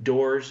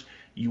doors.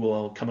 You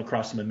will come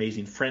across some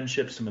amazing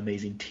friendships, some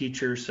amazing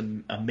teachers,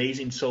 some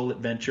amazing soul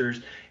adventures.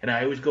 And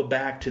I always go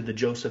back to the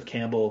Joseph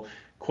Campbell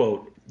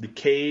quote, "The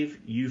cave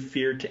you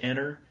fear to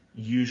enter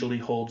usually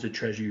holds the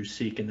treasure you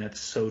seek," and that's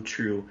so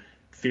true.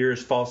 Fear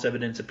is false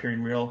evidence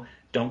appearing real.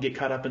 Don't get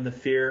caught up in the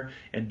fear,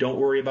 and don't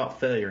worry about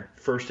failure.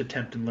 First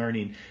attempt in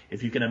learning.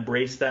 If you can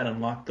embrace that,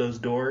 unlock those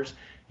doors,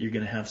 you're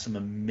going to have some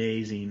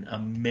amazing,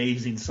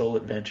 amazing soul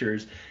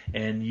adventures,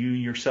 and you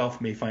yourself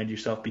may find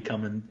yourself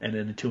becoming an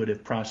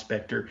intuitive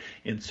prospector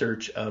in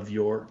search of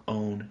your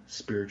own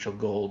spiritual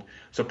gold.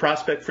 So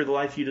prospect for the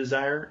life you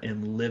desire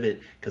and live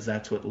it, because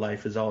that's what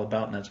life is all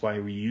about, and that's why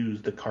we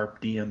use the Carpe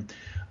Diem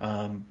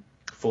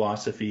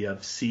philosophy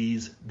of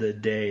seize the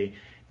day,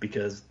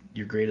 because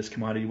your greatest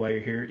commodity while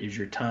you're here is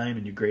your time,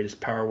 and your greatest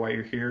power while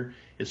you're here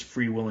is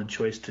free will and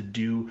choice to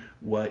do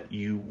what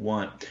you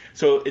want.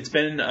 So it's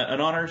been an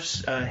honor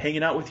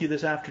hanging out with you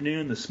this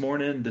afternoon, this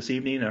morning, this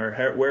evening, or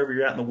wherever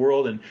you're at in the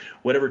world, and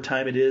whatever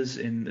time it is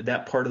in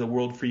that part of the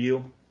world for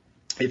you.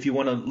 If you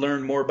want to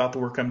learn more about the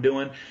work I'm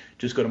doing,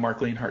 just go to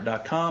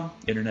marclainhart.com,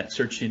 internet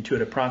search the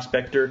Intuitive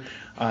Prospector.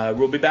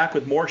 We'll be back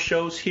with more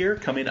shows here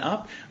coming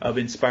up of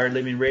Inspired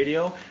Living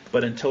Radio.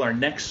 But until our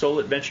next soul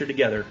adventure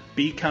together,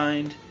 be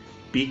kind,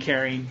 be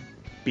caring,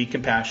 be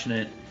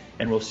compassionate,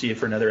 and we'll see you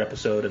for another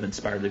episode of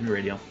Inspired Living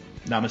Radio.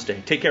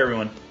 Namaste. Take care,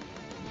 everyone.